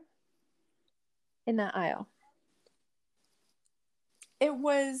remember? In that aisle. It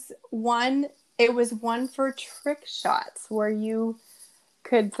was one for trick shots where you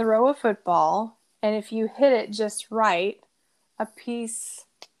could throw a football, and if you hit it just right, a piece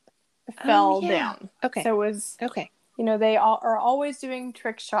fell down. Okay. So it was okay. They are always doing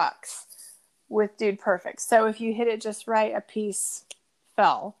trick shots with Dude Perfect. So if you hit it just right, a piece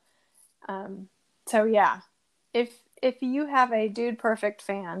fell. So yeah, if you have a Dude Perfect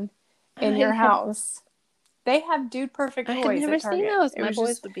fan in your house, they have Dude Perfect toys. I had never at Target. seen those. My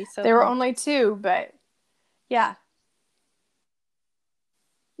boys would be so. There were only 2, but yeah.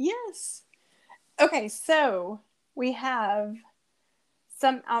 Yes. Okay, so we have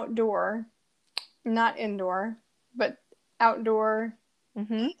some outdoor, not indoor, but outdoor.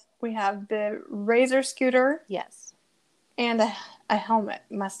 Mm-hmm. We have the Razor scooter. Yes. And a helmet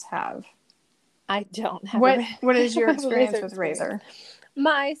must have. I don't have What is your experience with Razor?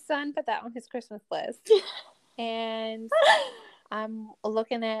 My son put that on his Christmas list. And I'm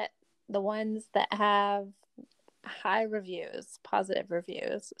looking at the ones that have high reviews, positive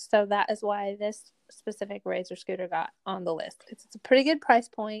reviews. So that is why this specific Razor scooter got on the list. It's a pretty good price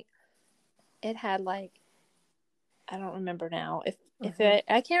point. It had I don't remember now.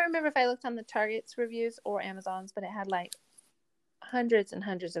 I can't remember if I looked on the Target's reviews or Amazon's, but it had hundreds and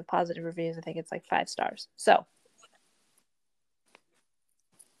hundreds of positive reviews. I think it's 5 stars. So.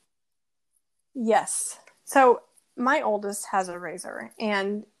 Yes. So my oldest has a Razor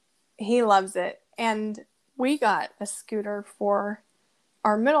and he loves it. And we got a scooter for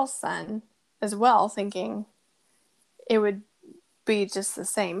our middle son as well, thinking it would be just the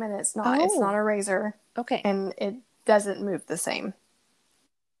same. And it's not. It's not a Razor. Okay. And it doesn't move the same.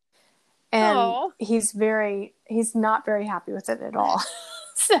 And he's not very happy with it at all.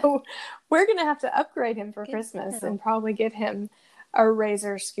 So we're going to have to upgrade him for Christmas and probably get him a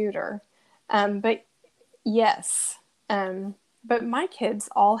Razor scooter. But yes. But my kids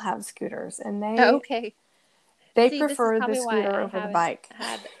all have scooters and they prefer the scooter over the bike. I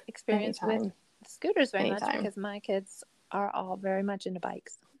had experience with scooters very much because my kids are all very much into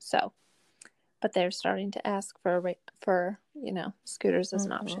bikes. So, but they're starting to ask for scooters as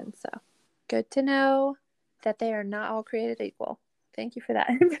an option. So good to know that they are not all created equal. Thank you for that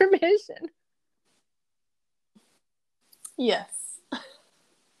information. Yes.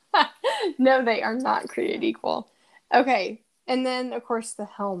 No, they are not created equal. Okay. And then, of course, the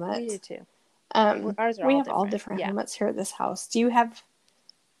helmet. We do too. Ours are we all have all different. different Yeah. helmets here at this house. Do you have?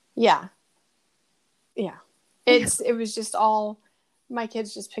 Yeah. Yeah. It was just all my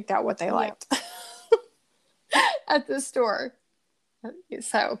kids just picked out what they liked at the store.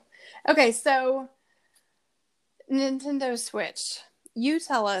 So, okay, so Nintendo Switch. You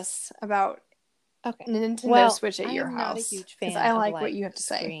tell us about Nintendo Switch at your house. I'm not a huge fan I like of what you have to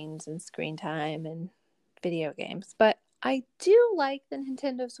say. screens and screen time and video games, but I do like the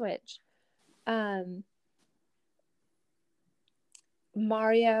Nintendo Switch.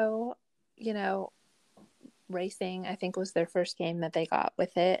 Mario, Racing, I think, was their first game that they got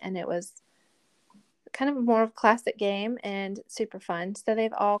with it, and it was kind of more of a classic game and super fun. So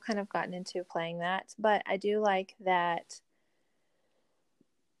they've all kind of gotten into playing that, but I do like that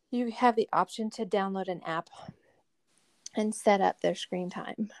you have the option to download an app and set up their screen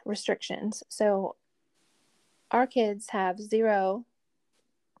time restrictions. So our kids have 0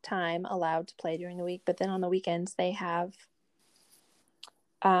 time allowed to play during the week, but then on the weekends they have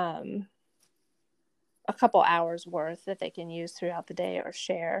a couple hours worth that they can use throughout the day or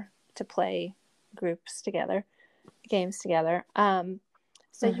share to play games together.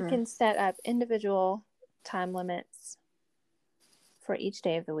 So you can set up individual time limits for each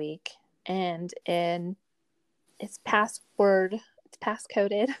day of the week, and it's passcoded.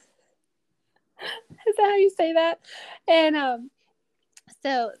 Is that how you say that? And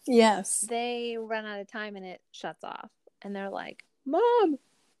so yes, they run out of time and it shuts off, and they're like, "Mom,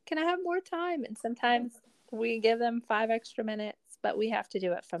 can I have more time?" And sometimes we give them 5 extra minutes, but we have to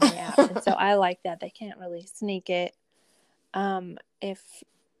do it from the app. And so I like that they can't really sneak it. If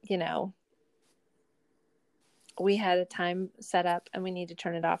we had a time set up and we need to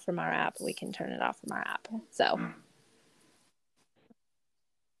turn it off from our app, we can turn it off from our app. So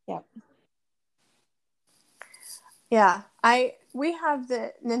yeah, we have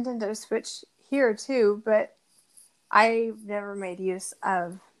the Nintendo Switch here too, but I've never made use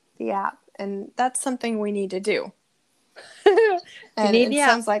of the app, and that's something we need to do. And it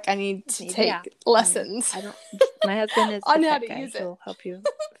sounds like I need to take lessons. My husband is on the how tech to guy. use He'll it. help you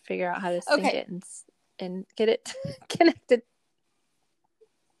figure out how to sync it and get it connected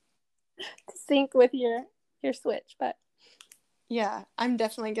to sync with your Switch. But yeah, I'm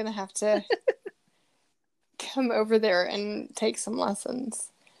definitely gonna have to come over there and take some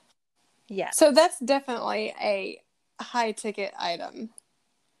lessons. Yeah. So that's definitely a high ticket item.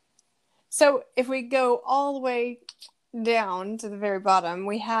 So if we go all the way down to the very bottom,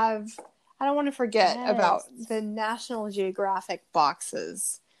 we have, I don't want to forget about the National Geographic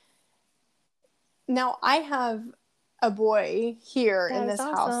boxes. Now, I have a boy here in this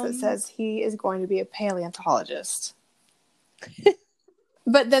house that says he is going to be a paleontologist.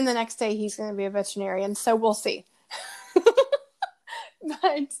 But then the next day he's going to be a veterinarian, so we'll see.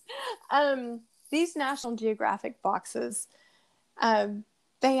 But these National Geographic boxes,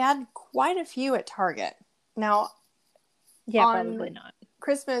 they had quite a few at Target. Now, probably not.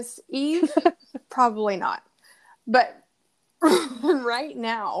 Christmas Eve, probably not. But right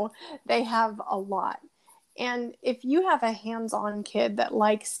now, they have a lot. And if you have a hands-on kid that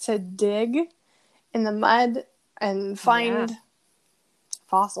likes to dig in the mud and find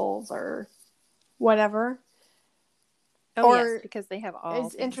fossils or whatever, because they have all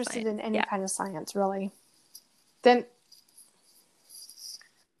is interested in any kind of science, really, then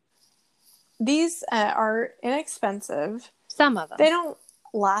these are inexpensive. Some of them. They don't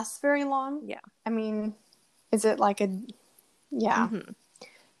last very long. Yeah. I mean, is it like a... Yeah.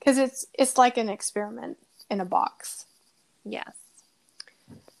 Because it's like an experiment in a box. Yes.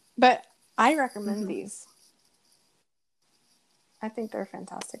 But I recommend these. I think they're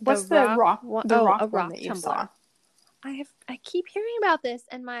fantastic. What's the rock one that you saw? I keep hearing about this,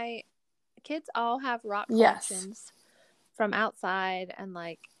 and my kids all have rock collections from outside, and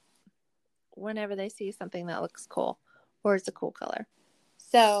like whenever they see something that looks cool or it's a cool color.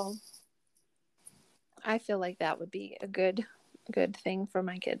 So I feel like that would be a good thing for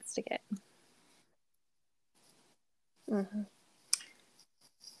my kids to get.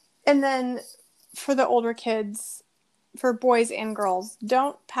 And then for the older kids, for boys and girls,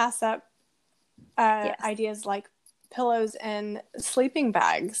 don't pass up ideas like pillows and sleeping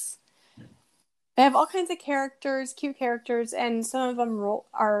bags. They have all kinds of cute characters, and some of them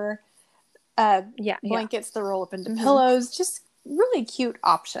are blankets that roll up into pillows. Just really cute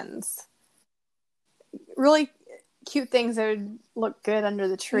options. Really cute things that would look good under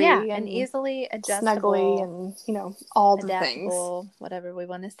the tree. And easily adjustable. Snuggly and, all the things. Whatever we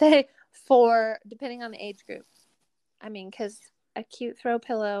want to say, for depending on the age group. I mean, because a cute throw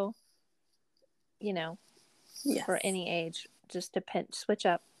pillow, for any age just switch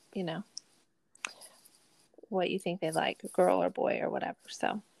up, what you think they like, girl or boy or whatever.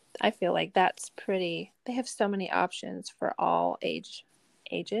 So I feel like that's pretty, they have so many options for all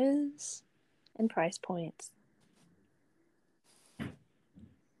ages and price points.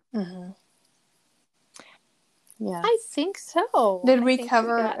 Mm-hmm. Yeah. I think so. Did we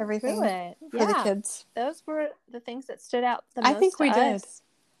cover everything for the kids? Those were the things that stood out the most. I think we did.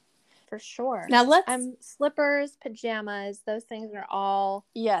 For sure. Now let's slippers, pajamas, those things are all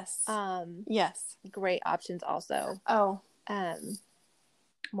yes. Great options also. Oh.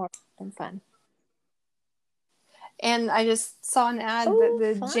 More and fun. And I just saw an ad that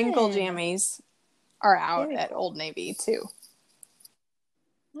the Jinkle Jammies are out at Old Navy too.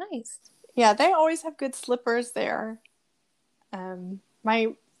 Nice. Yeah, they always have good slippers there.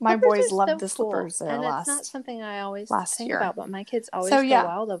 My boys loved the slippers there and it's not something I always think year. About, but my kids always go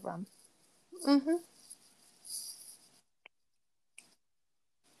wild over them. Mm-hmm.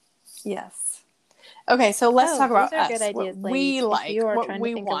 Yes. Okay, so let's talk about us. Good ideas, what we like, if you are trying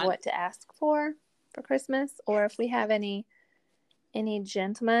to think of what to ask for Christmas, or if we have any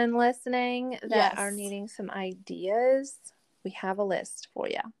gentlemen listening that are needing some ideas, we have a list for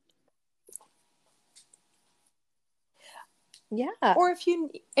you. Yeah. Or if you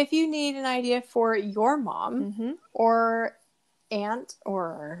need an idea for your mom or aunt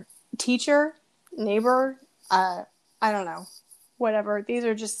or teacher, neighbor, I don't know, whatever. These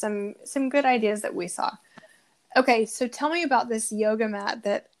are just some good ideas that we saw. Okay, so tell me about this yoga mat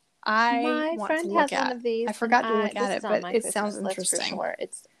that I want to look at. One of these, I forgot to look at it, but it sounds interesting. Sure.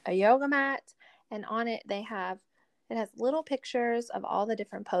 It's a yoga mat, and on it it has little pictures of all the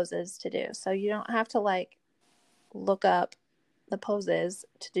different poses to do. So you don't have to look up the poses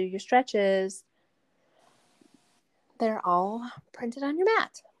to do your stretches. They're all printed on your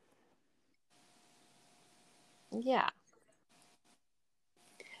mat. Yeah.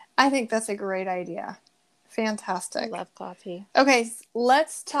 I think that's a great idea. Fantastic. I love coffee. Okay,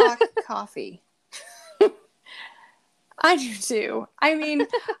 let's talk coffee. I do too. I mean,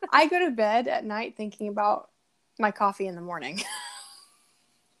 I go to bed at night thinking about my coffee in the morning.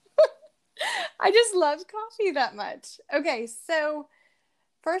 I just love coffee that much. Okay, so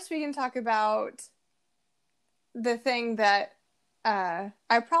first we can talk about the thing that I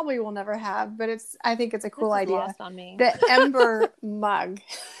probably will never have, but I think it's a cool idea. Lost on me. The Ember mug.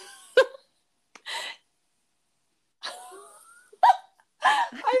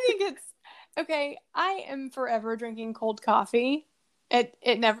 I think it's okay. I am forever drinking cold coffee.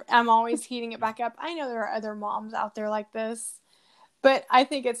 It never. I'm always heating it back up. I know there are other moms out there like this, but I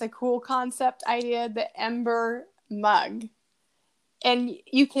think it's a cool concept idea. The Ember mug, and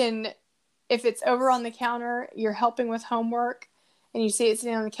you can, if it's over on the counter, you're helping with homework, and you see it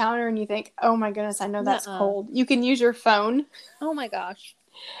sitting on the counter, and you think, "Oh my goodness, I know that's cold." You can use your phone. Oh my gosh!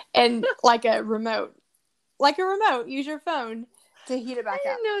 And a remote, use your phone to heat it back up. I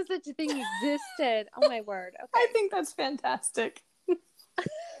didn't know such a thing existed. Oh my word. Okay. I think that's fantastic.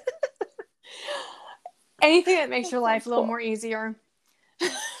 Anything that makes your life a little more easier.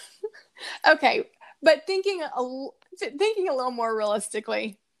 Okay, but thinking a little more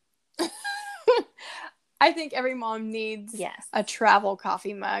realistically, I think every mom needs a travel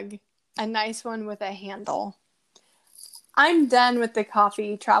coffee mug, a nice one with a handle. I'm done with the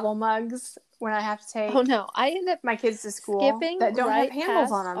coffee travel mugs when I have to take I end up my kids to school that don't have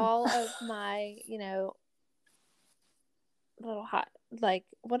handles on them. All of my, little hot,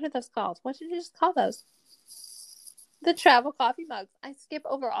 what are those called? What did you just call those? The travel coffee mugs. I skip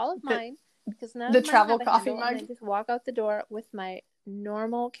over all of mine because none of mine travel have a coffee handle, mug. and I just walk out the door with my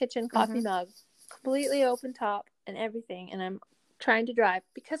normal kitchen coffee mug, completely open top and everything, and I'm trying to drive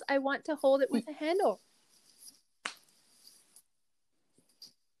because I want to hold it with a handle.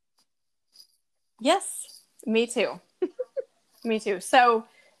 Yes, me too. Me too. So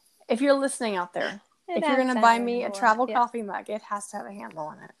if you're listening out there, if you're going to buy me a travel coffee mug, it has to have a handle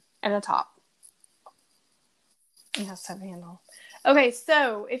on it and a top. It has to have a handle. Okay,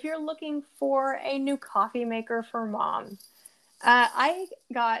 so if you're looking for a new coffee maker for mom, I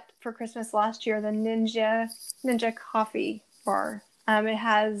got for Christmas last year the Ninja coffee bar. It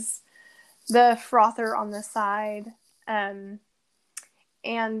has the frother on the side, and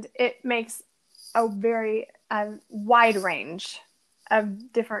it makes a very wide range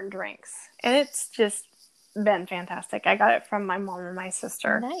of different drinks, and it's just been fantastic. I got it from my mom and my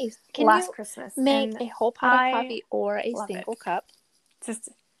sister. Nice. Last Christmas. Make a whole pot of coffee or a single cup?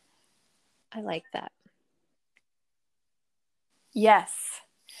 I like that. Yes,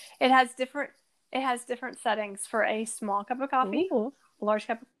 it has different settings for a small cup of coffee, a large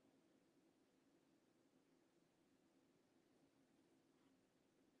cup.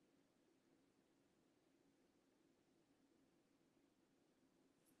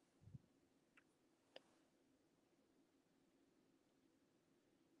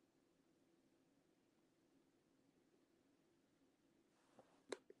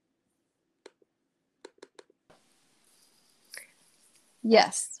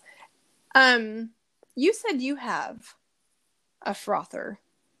 Yes. You said you have a frother.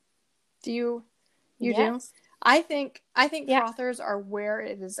 Do you? You do? Yes. I think Yeah. frothers are where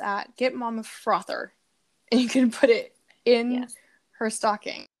it is at. Get mom a frother, and you can put it in Yes. her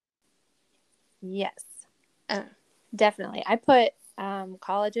stocking. Yes. Uh, Definitely. I put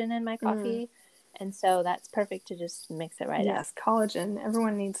collagen in my mm, coffee, and so that's perfect to just mix it right up. yes, collagen.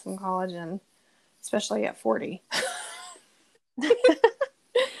 Everyone needs some collagen, especially at 40.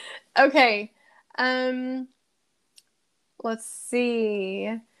 Okay. Let's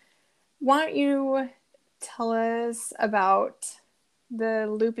see. Why don't you tell us about the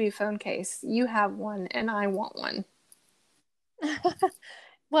Loopy phone case? You have one, and I want one.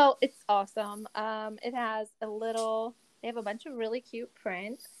 Well, it's awesome. It has they have a bunch of really cute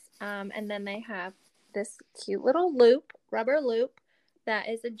prints. And then they have this cute little rubber loop that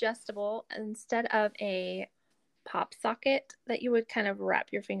is adjustable instead of a pop socket that you would kind of wrap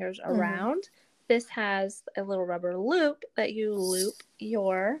your fingers Mm-hmm. around. This has a little rubber loop that you loop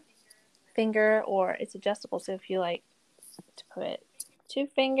your finger, or it's adjustable. So if you like to put 2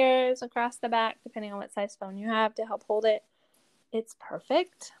 fingers across the back, depending on what size phone you have to help hold it, it's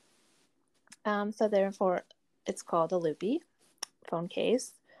perfect. So therefore, it's called a Loopy phone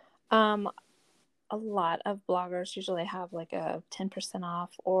case. Um, a lot of bloggers usually have like a 10%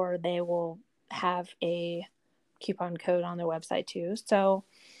 off, or they will have a coupon code on their website too. So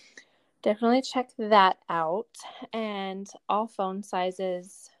definitely check that out. And all phone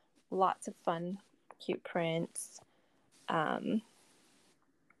sizes, lots of fun, cute prints. And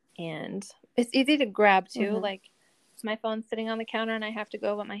it's easy to grab too. Mm-hmm. Like, if my phone's sitting on the counter and I have to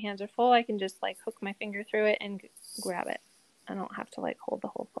go, but my hands are full, I can just like hook my finger through it and grab it. I don't have to like hold the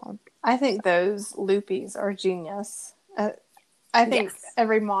whole phone. I think those Loopies are genius. I think Yes.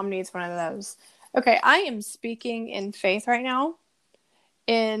 every mom needs one of those. Okay, I am speaking in faith right now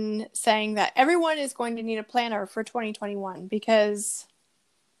in saying that everyone is going to need a planner for 2021 because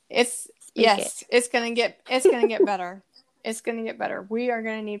Speak it. it's going to get better. It's going to get better. We are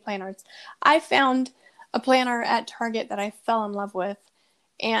going to need planners. I found a planner at Target that I fell in love with,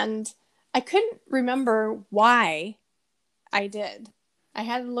 and I couldn't remember why I did. I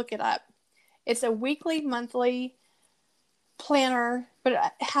had to look it up. It's a weekly, monthly planner, but it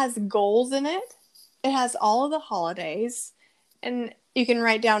has goals in it. It has all of the holidays, and you can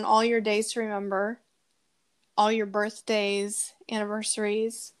write down all your days to remember, all your birthdays,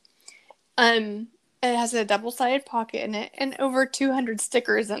 anniversaries. It has a double-sided pocket in it and over 200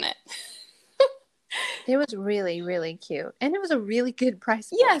 stickers in it. It was really, really cute. And it was a really good price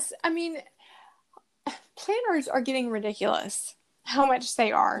point. Yes, I mean, planners are getting ridiculous how much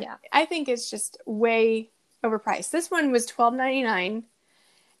they are. Yeah. I think it's just way overpriced. This one was $12.99,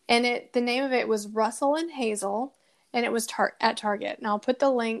 and the name of it was Russell and Hazel, and it was at Target. And I'll put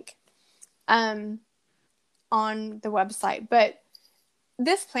the link on the website. But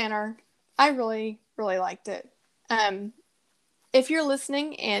this planner, I really, really liked it. If you're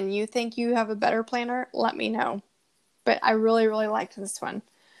listening and you think you have a better planner, let me know. But I really, really liked this one.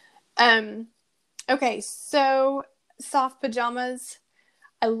 Okay, so soft pajamas.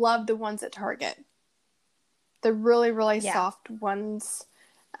 I love the ones at Target. The really, really soft ones.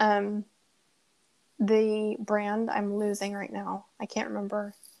 The brand I'm losing right now. I can't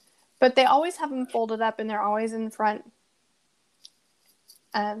remember. But they always have them folded up and they're always in front.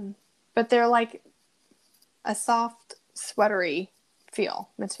 But they're like a soft, sweatery feel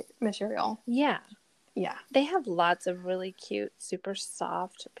material. Yeah. Yeah. They have lots of really cute, super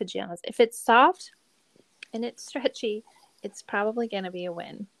soft pajamas. If it's soft and it's stretchy, it's probably going to be a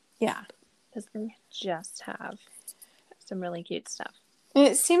win. Yeah. Because they just have some really cute stuff. And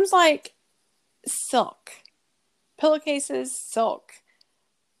it seems like silk. Pillowcases, silk.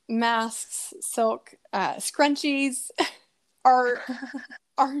 Masks, silk. Scrunchies are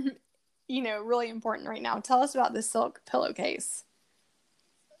really important right now. Tell us about the silk pillowcase.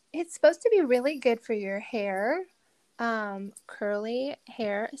 It's supposed to be really good for your hair. Curly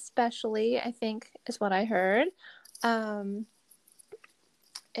hair especially, I think, is what I heard.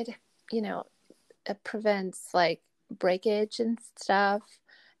 It prevents like breakage and stuff,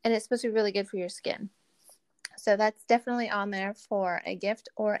 and it's supposed to be really good for your skin. So that's definitely on there for a gift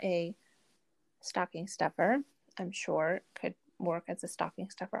or a stocking stuffer. I'm sure it could work as a stocking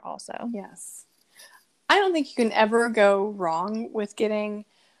stuffer also. Yes. I don't think you can ever go wrong with getting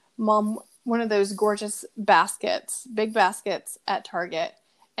mom one of those gorgeous baskets, big baskets at Target,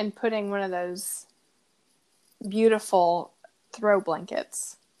 and putting one of those beautiful throw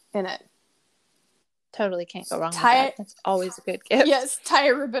blankets in it. Totally can't go wrong with Tie that. it. That's always a good gift. Yes, tie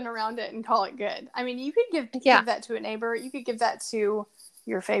a ribbon around it and call it good. I mean, you could give that to a neighbor. You could give that to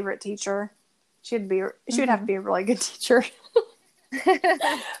your favorite teacher. She would have to be a really good teacher.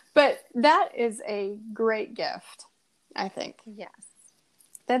 But that is a great gift, I think. Yes.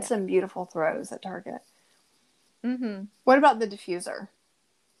 That's some beautiful throws at Target. Mm-hmm. What about the diffuser?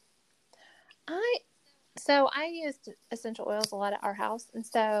 I used essential oils a lot at our house, and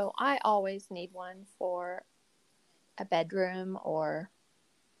so I always need one for a bedroom or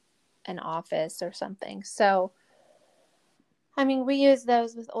an office or something. So, I mean, we use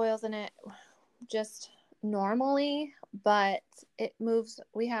those with oils in it just normally, but it moves.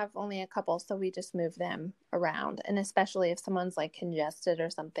 We have only a couple, so we just move them around. And especially if someone's like congested or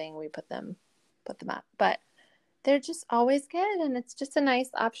something, we put them up. But they're just always good, and it's just a nice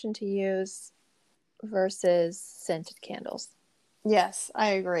option to use versus scented candles. Yes, I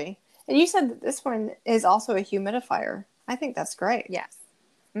agree. And you said that this one is also a humidifier. I think that's great. Yes.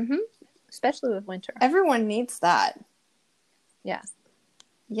 Mm-hmm. Especially with winter. Everyone needs that. Yes.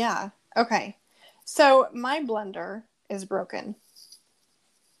 Yeah. Okay. So my blender is broken.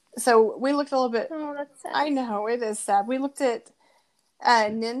 So we looked a little bit. Oh, that's sad. I know, it is sad. We looked at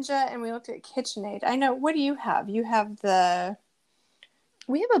Ninja and we looked at KitchenAid. I know. What do you have? You have the...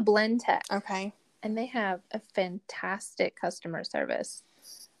 We have a Blendtec. Okay. And they have a fantastic customer service.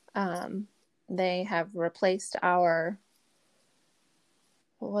 They have replaced our...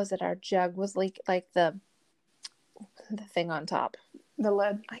 What was it? Our jug was like the thing on top. The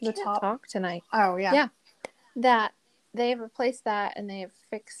lid. I the can't top. talk tonight. Oh, yeah. Yeah. That they've replaced that and they've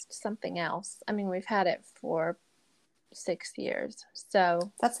fixed something else. I mean, we've had it for 6 years.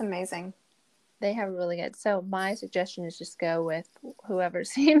 So that's amazing. They have really good. So my suggestion is just go with whoever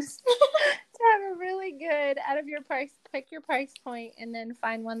seems to have a really good out of your price. Pick your price point and then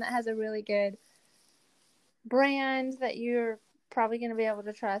find one that has a really good brand that you're probably going to be able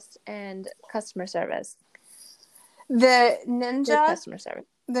to trust and customer service. The Ninja good customer service.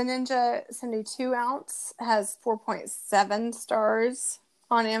 The Ninja 72 ounce has 4.7 stars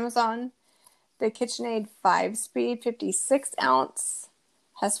on Amazon. The KitchenAid 5-speed 56 ounce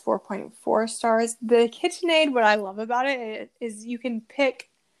has 4.4 stars. The KitchenAid, what I love about it is you can pick,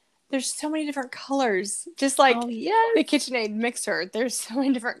 there's so many different colors. Just like the KitchenAid mixer, there's so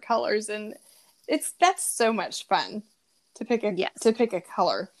many different colors, and that's so much fun to pick a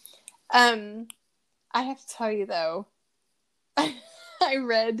color. I have to tell you though, I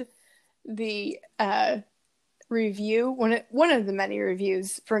read the review, one of the many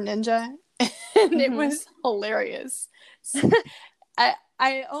reviews for Ninja, and it was hilarious. So,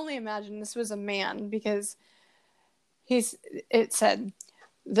 I only imagine this was a man because it said,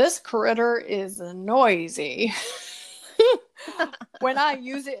 "This critter is noisy. When I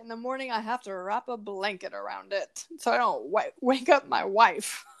use it in the morning, I have to wrap a blanket around it so I don't wake up my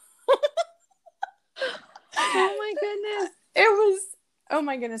wife." Oh my goodness. It was, oh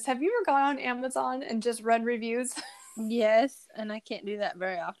my goodness. Have you ever gone on Amazon and just read reviews? Yes, and I can't do that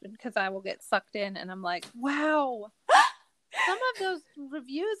very often because I will get sucked in and I'm like, wow. Some of those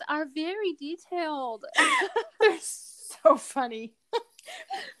reviews are very detailed. They're so funny.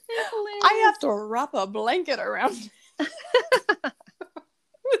 I have to wrap a blanket around it.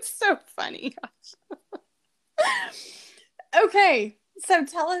 It's so funny. Okay, so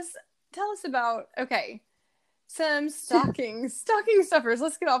tell us about some stocking stuffers.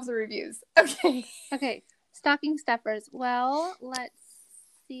 Let's get off the reviews. Okay, stocking stuffers. Well, let's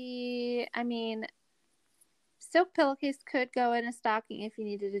see. I mean, silk pillowcase could go in a stocking if you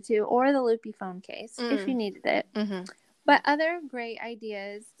needed it to, or the loopy phone case if you needed it. Mm-hmm. But other great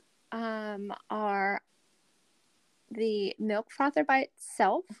ideas are the milk frother by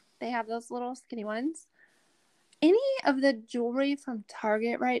itself. They have those little skinny ones. Any of the jewelry from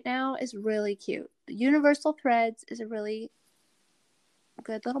Target right now is really cute. Universal Threads is a really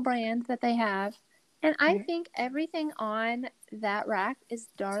good little brand that they have. And I think everything on that rack is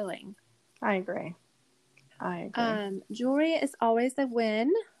darling. I agree. Jewelry is always a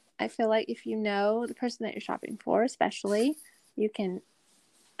win. I feel like if you know the person that you're shopping for, especially, you can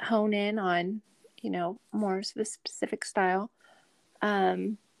hone in on, more of the specific style.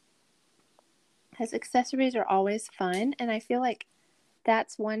 His accessories are always fun, and I feel like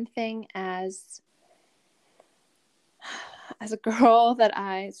that's one thing as a girl that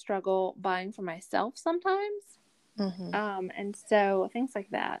I struggle buying for myself sometimes. Mm-hmm. And so things like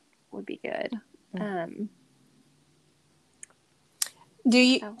that would be good. Mm-hmm. Do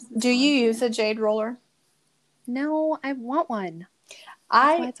you use a jade roller? No, I want one.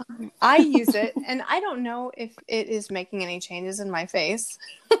 I use it, and I don't know if it is making any changes in my face.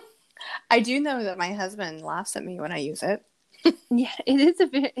 I do know that my husband laughs at me when I use it. Yeah, it is a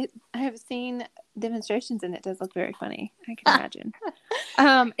bit. I have seen demonstrations, and it does look very funny. I can imagine.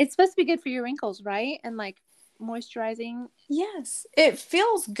 It's supposed to be good for your wrinkles, right? And like moisturizing. Yes, it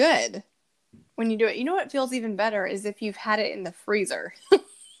feels good when you do it. You know what feels even better is if you've had it in the freezer.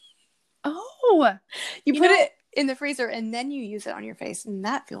 Oh, You put it in the freezer and then you use it on your face, and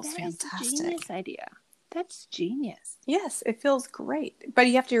that feels fantastic. That's a genius idea. That's genius. Yes, it feels great. But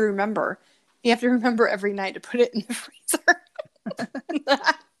you have to remember every night to put it in the freezer.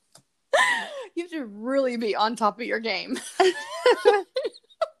 You have to really be on top of your game.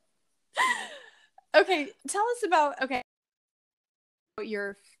 Okay, tell us about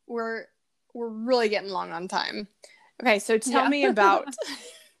we're really getting long on time. Okay, so tell me about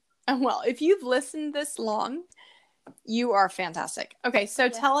well, if you've listened this long, you are fantastic. Okay, so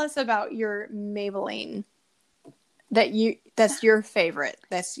tell us about your Maybelline that's your favorite.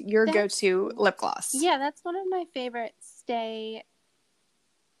 That's your go-to lip gloss. Yeah, that's one of my favorite Stay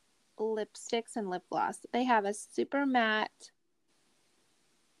lipsticks and lip gloss. They have a super matte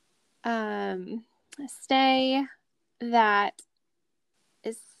Stay that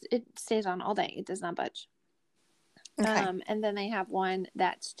it stays on all day. It does not budge. Okay. And then they have one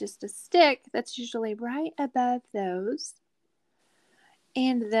that's just a stick that's usually right above those.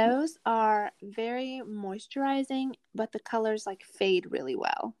 And those are very moisturizing, but the colors like fade really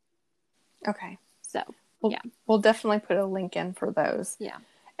well. Okay. So, we'll definitely put a link in for those. Yeah.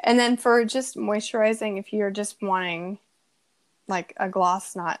 And then for just moisturizing, if you're just wanting like a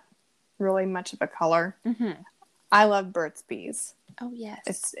gloss, not really much of a color, I love Burt's Bees. Oh,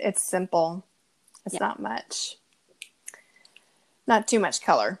 yes. It's simple. It's not much. Not too much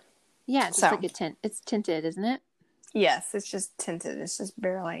color. Yeah, it's like a tint. It's tinted, isn't it? Yes, it's just tinted. It's just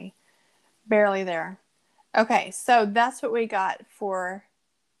barely there. Okay, so that's what we got for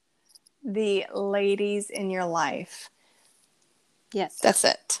the ladies in your life. Yes. That's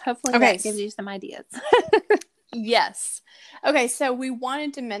it. Hopefully that gives you some ideas. Yes. Okay, so we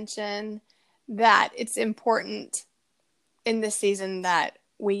wanted to mention that it's important in this season that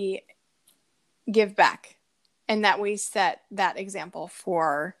we give back and that we set that example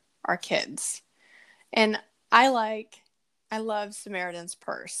for our kids. And I love Samaritan's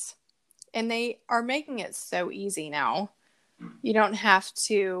Purse. And they are making it so easy now. You don't have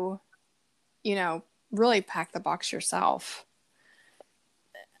to, really pack the box yourself.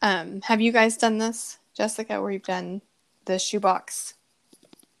 Have you guys done this, Jessica, where you've done the shoebox?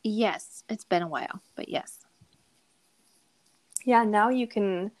 Yes. It's been a while, but yes. Yeah, now you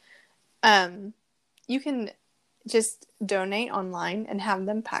can just donate online and have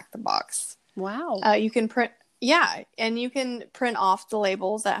them pack the box. Wow. You can print, and you can print off the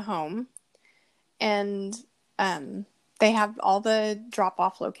labels at home, and they have all the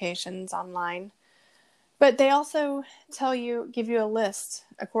drop-off locations online. But they also give you a list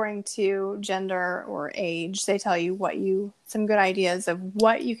according to gender or age. They tell you some good ideas of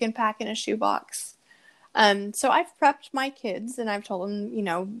what you can pack in a shoebox. So I've prepped my kids and I've told them,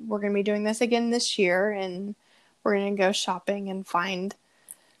 we're going to be doing this again this year and we're going to go shopping and find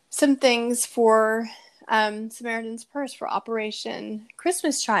some things for Samaritan's Purse for Operation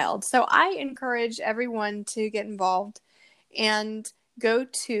Christmas Child. So I encourage everyone to get involved and go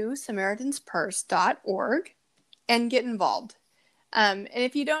to SamaritansPurse.org and get involved. And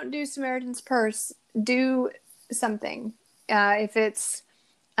if you don't do Samaritan's Purse, do something. If it's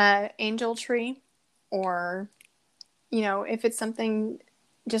Angel Tree, or, if it's something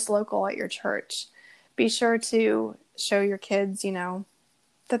just local at your church, be sure to show your kids,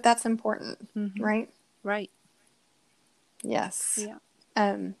 that that's important, right? Right. Yes.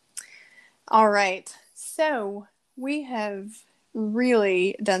 Yeah. All right. So we have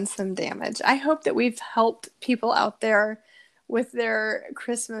really done some damage. I hope that we've helped people out there with their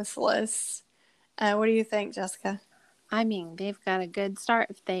Christmas lists. What do you think, Jessica? I mean, they've got a good start.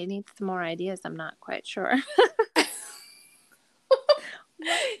 If they need some more ideas, I'm not quite sure.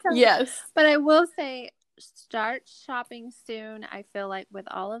 Yes. But I will say, start shopping soon. I feel like with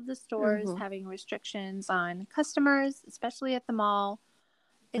all of the stores having restrictions on customers, especially at the mall,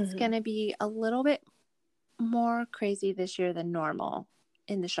 it's going to be a little bit more crazy this year than normal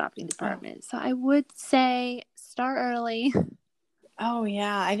in the shopping department. So I would say start early. Oh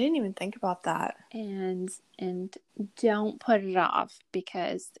yeah, I didn't even think about that. And don't put it off,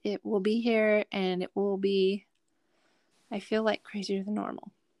 because it will be here and it will be, I feel like, crazier than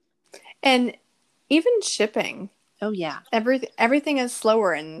normal. And even shipping. Oh yeah. Everything is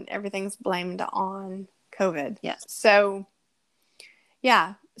slower and everything's blamed on COVID. Yes. So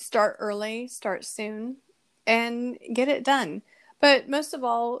yeah, start early, start soon, and get it done. But most of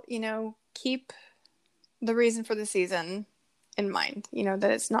all, keep the reason for the season in mind. You know,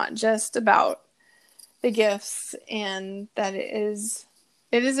 that it's not just about the gifts, and that it is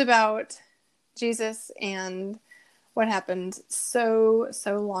about Jesus and what happened so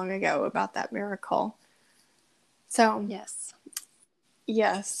long ago, about that miracle. So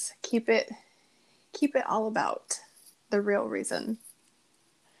yes, keep it all about the real reason.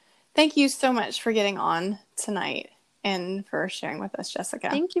 Thank you so much for getting on tonight and for sharing with us, Jessica.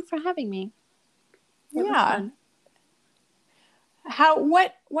 Thank you for having me. It was fun.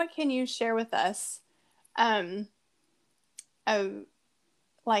 What can you share with us? A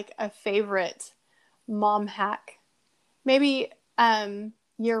favorite mom hack, maybe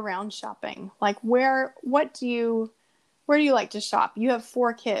year-round shopping. Like where do you like to shop? You have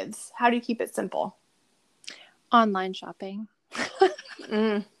 4 kids. How do you keep it simple? Online shopping.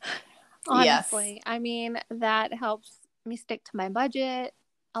 Honestly, yes. I mean, that helps me stick to my budget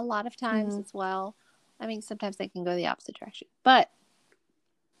a lot of times as well. I mean, sometimes they can go the opposite direction, but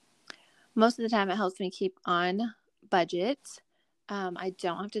most of the time it helps me keep on budget. I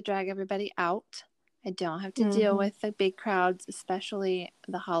don't have to drag everybody out. I don't have to deal with the big crowds, especially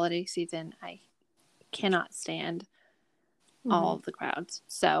the holiday season. I cannot stand all of the crowds.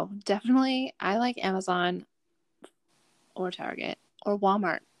 So definitely I like Amazon or Target or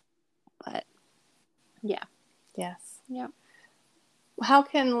Walmart. But yeah. Yes. Yeah. How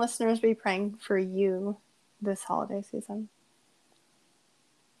can listeners be praying for you this holiday season?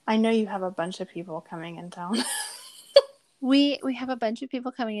 I know you have a bunch of people coming in town. We have a bunch of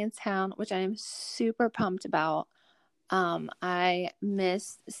people coming in town, which I am super pumped about. I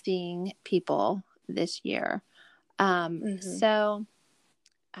miss seeing people this year. So,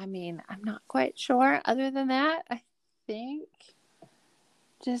 I mean, I'm not quite sure. Other than that, I think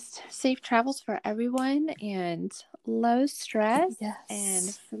just safe travels for everyone and low stress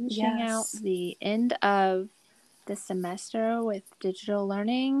and finishing out the end of the semester with digital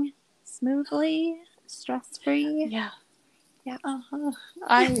learning smoothly, stress-free. Yeah.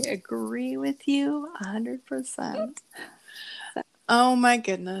 I agree with you 100%. Oh my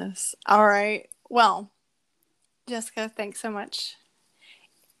goodness. All right. Well, Jessica, thanks so much.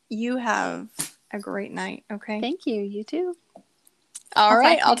 You have a great night, okay? Thank you. You too. All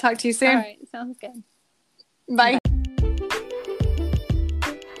right. I'll talk to you soon. All right. Sounds good. Bye.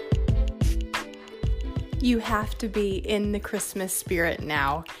 You have to be in the Christmas spirit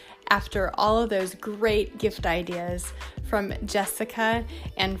now. After all of those great gift ideas from Jessica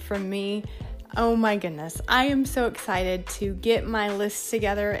and from me, oh my goodness, I am so excited to get my list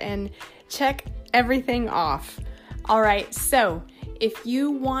together and check everything off. All right, so if you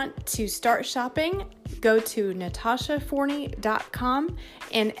want to start shopping, go to natashaforney.com,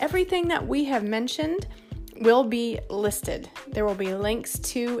 and everything that we have mentioned will be listed. There will be links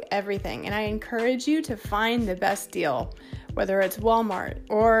to everything, and I encourage you to find the best deal, whether it's Walmart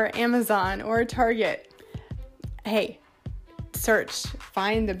or Amazon or Target. Hey, search,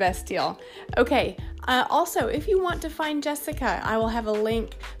 find the best deal. Okay, also, if you want to find Jessica, I will have a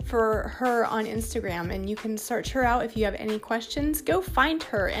link for her on Instagram, and you can search her out. If you have any questions, go find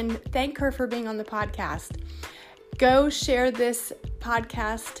her and thank her for being on the podcast. Go share this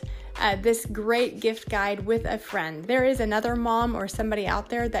podcast, this great gift guide with a friend. There is another mom or somebody out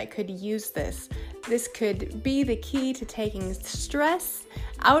there that could use this. This could be the key to taking stress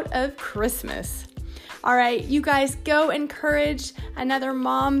out of Christmas. All right, you guys go encourage another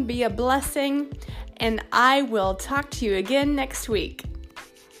mom, be a blessing, and I will talk to you again next week.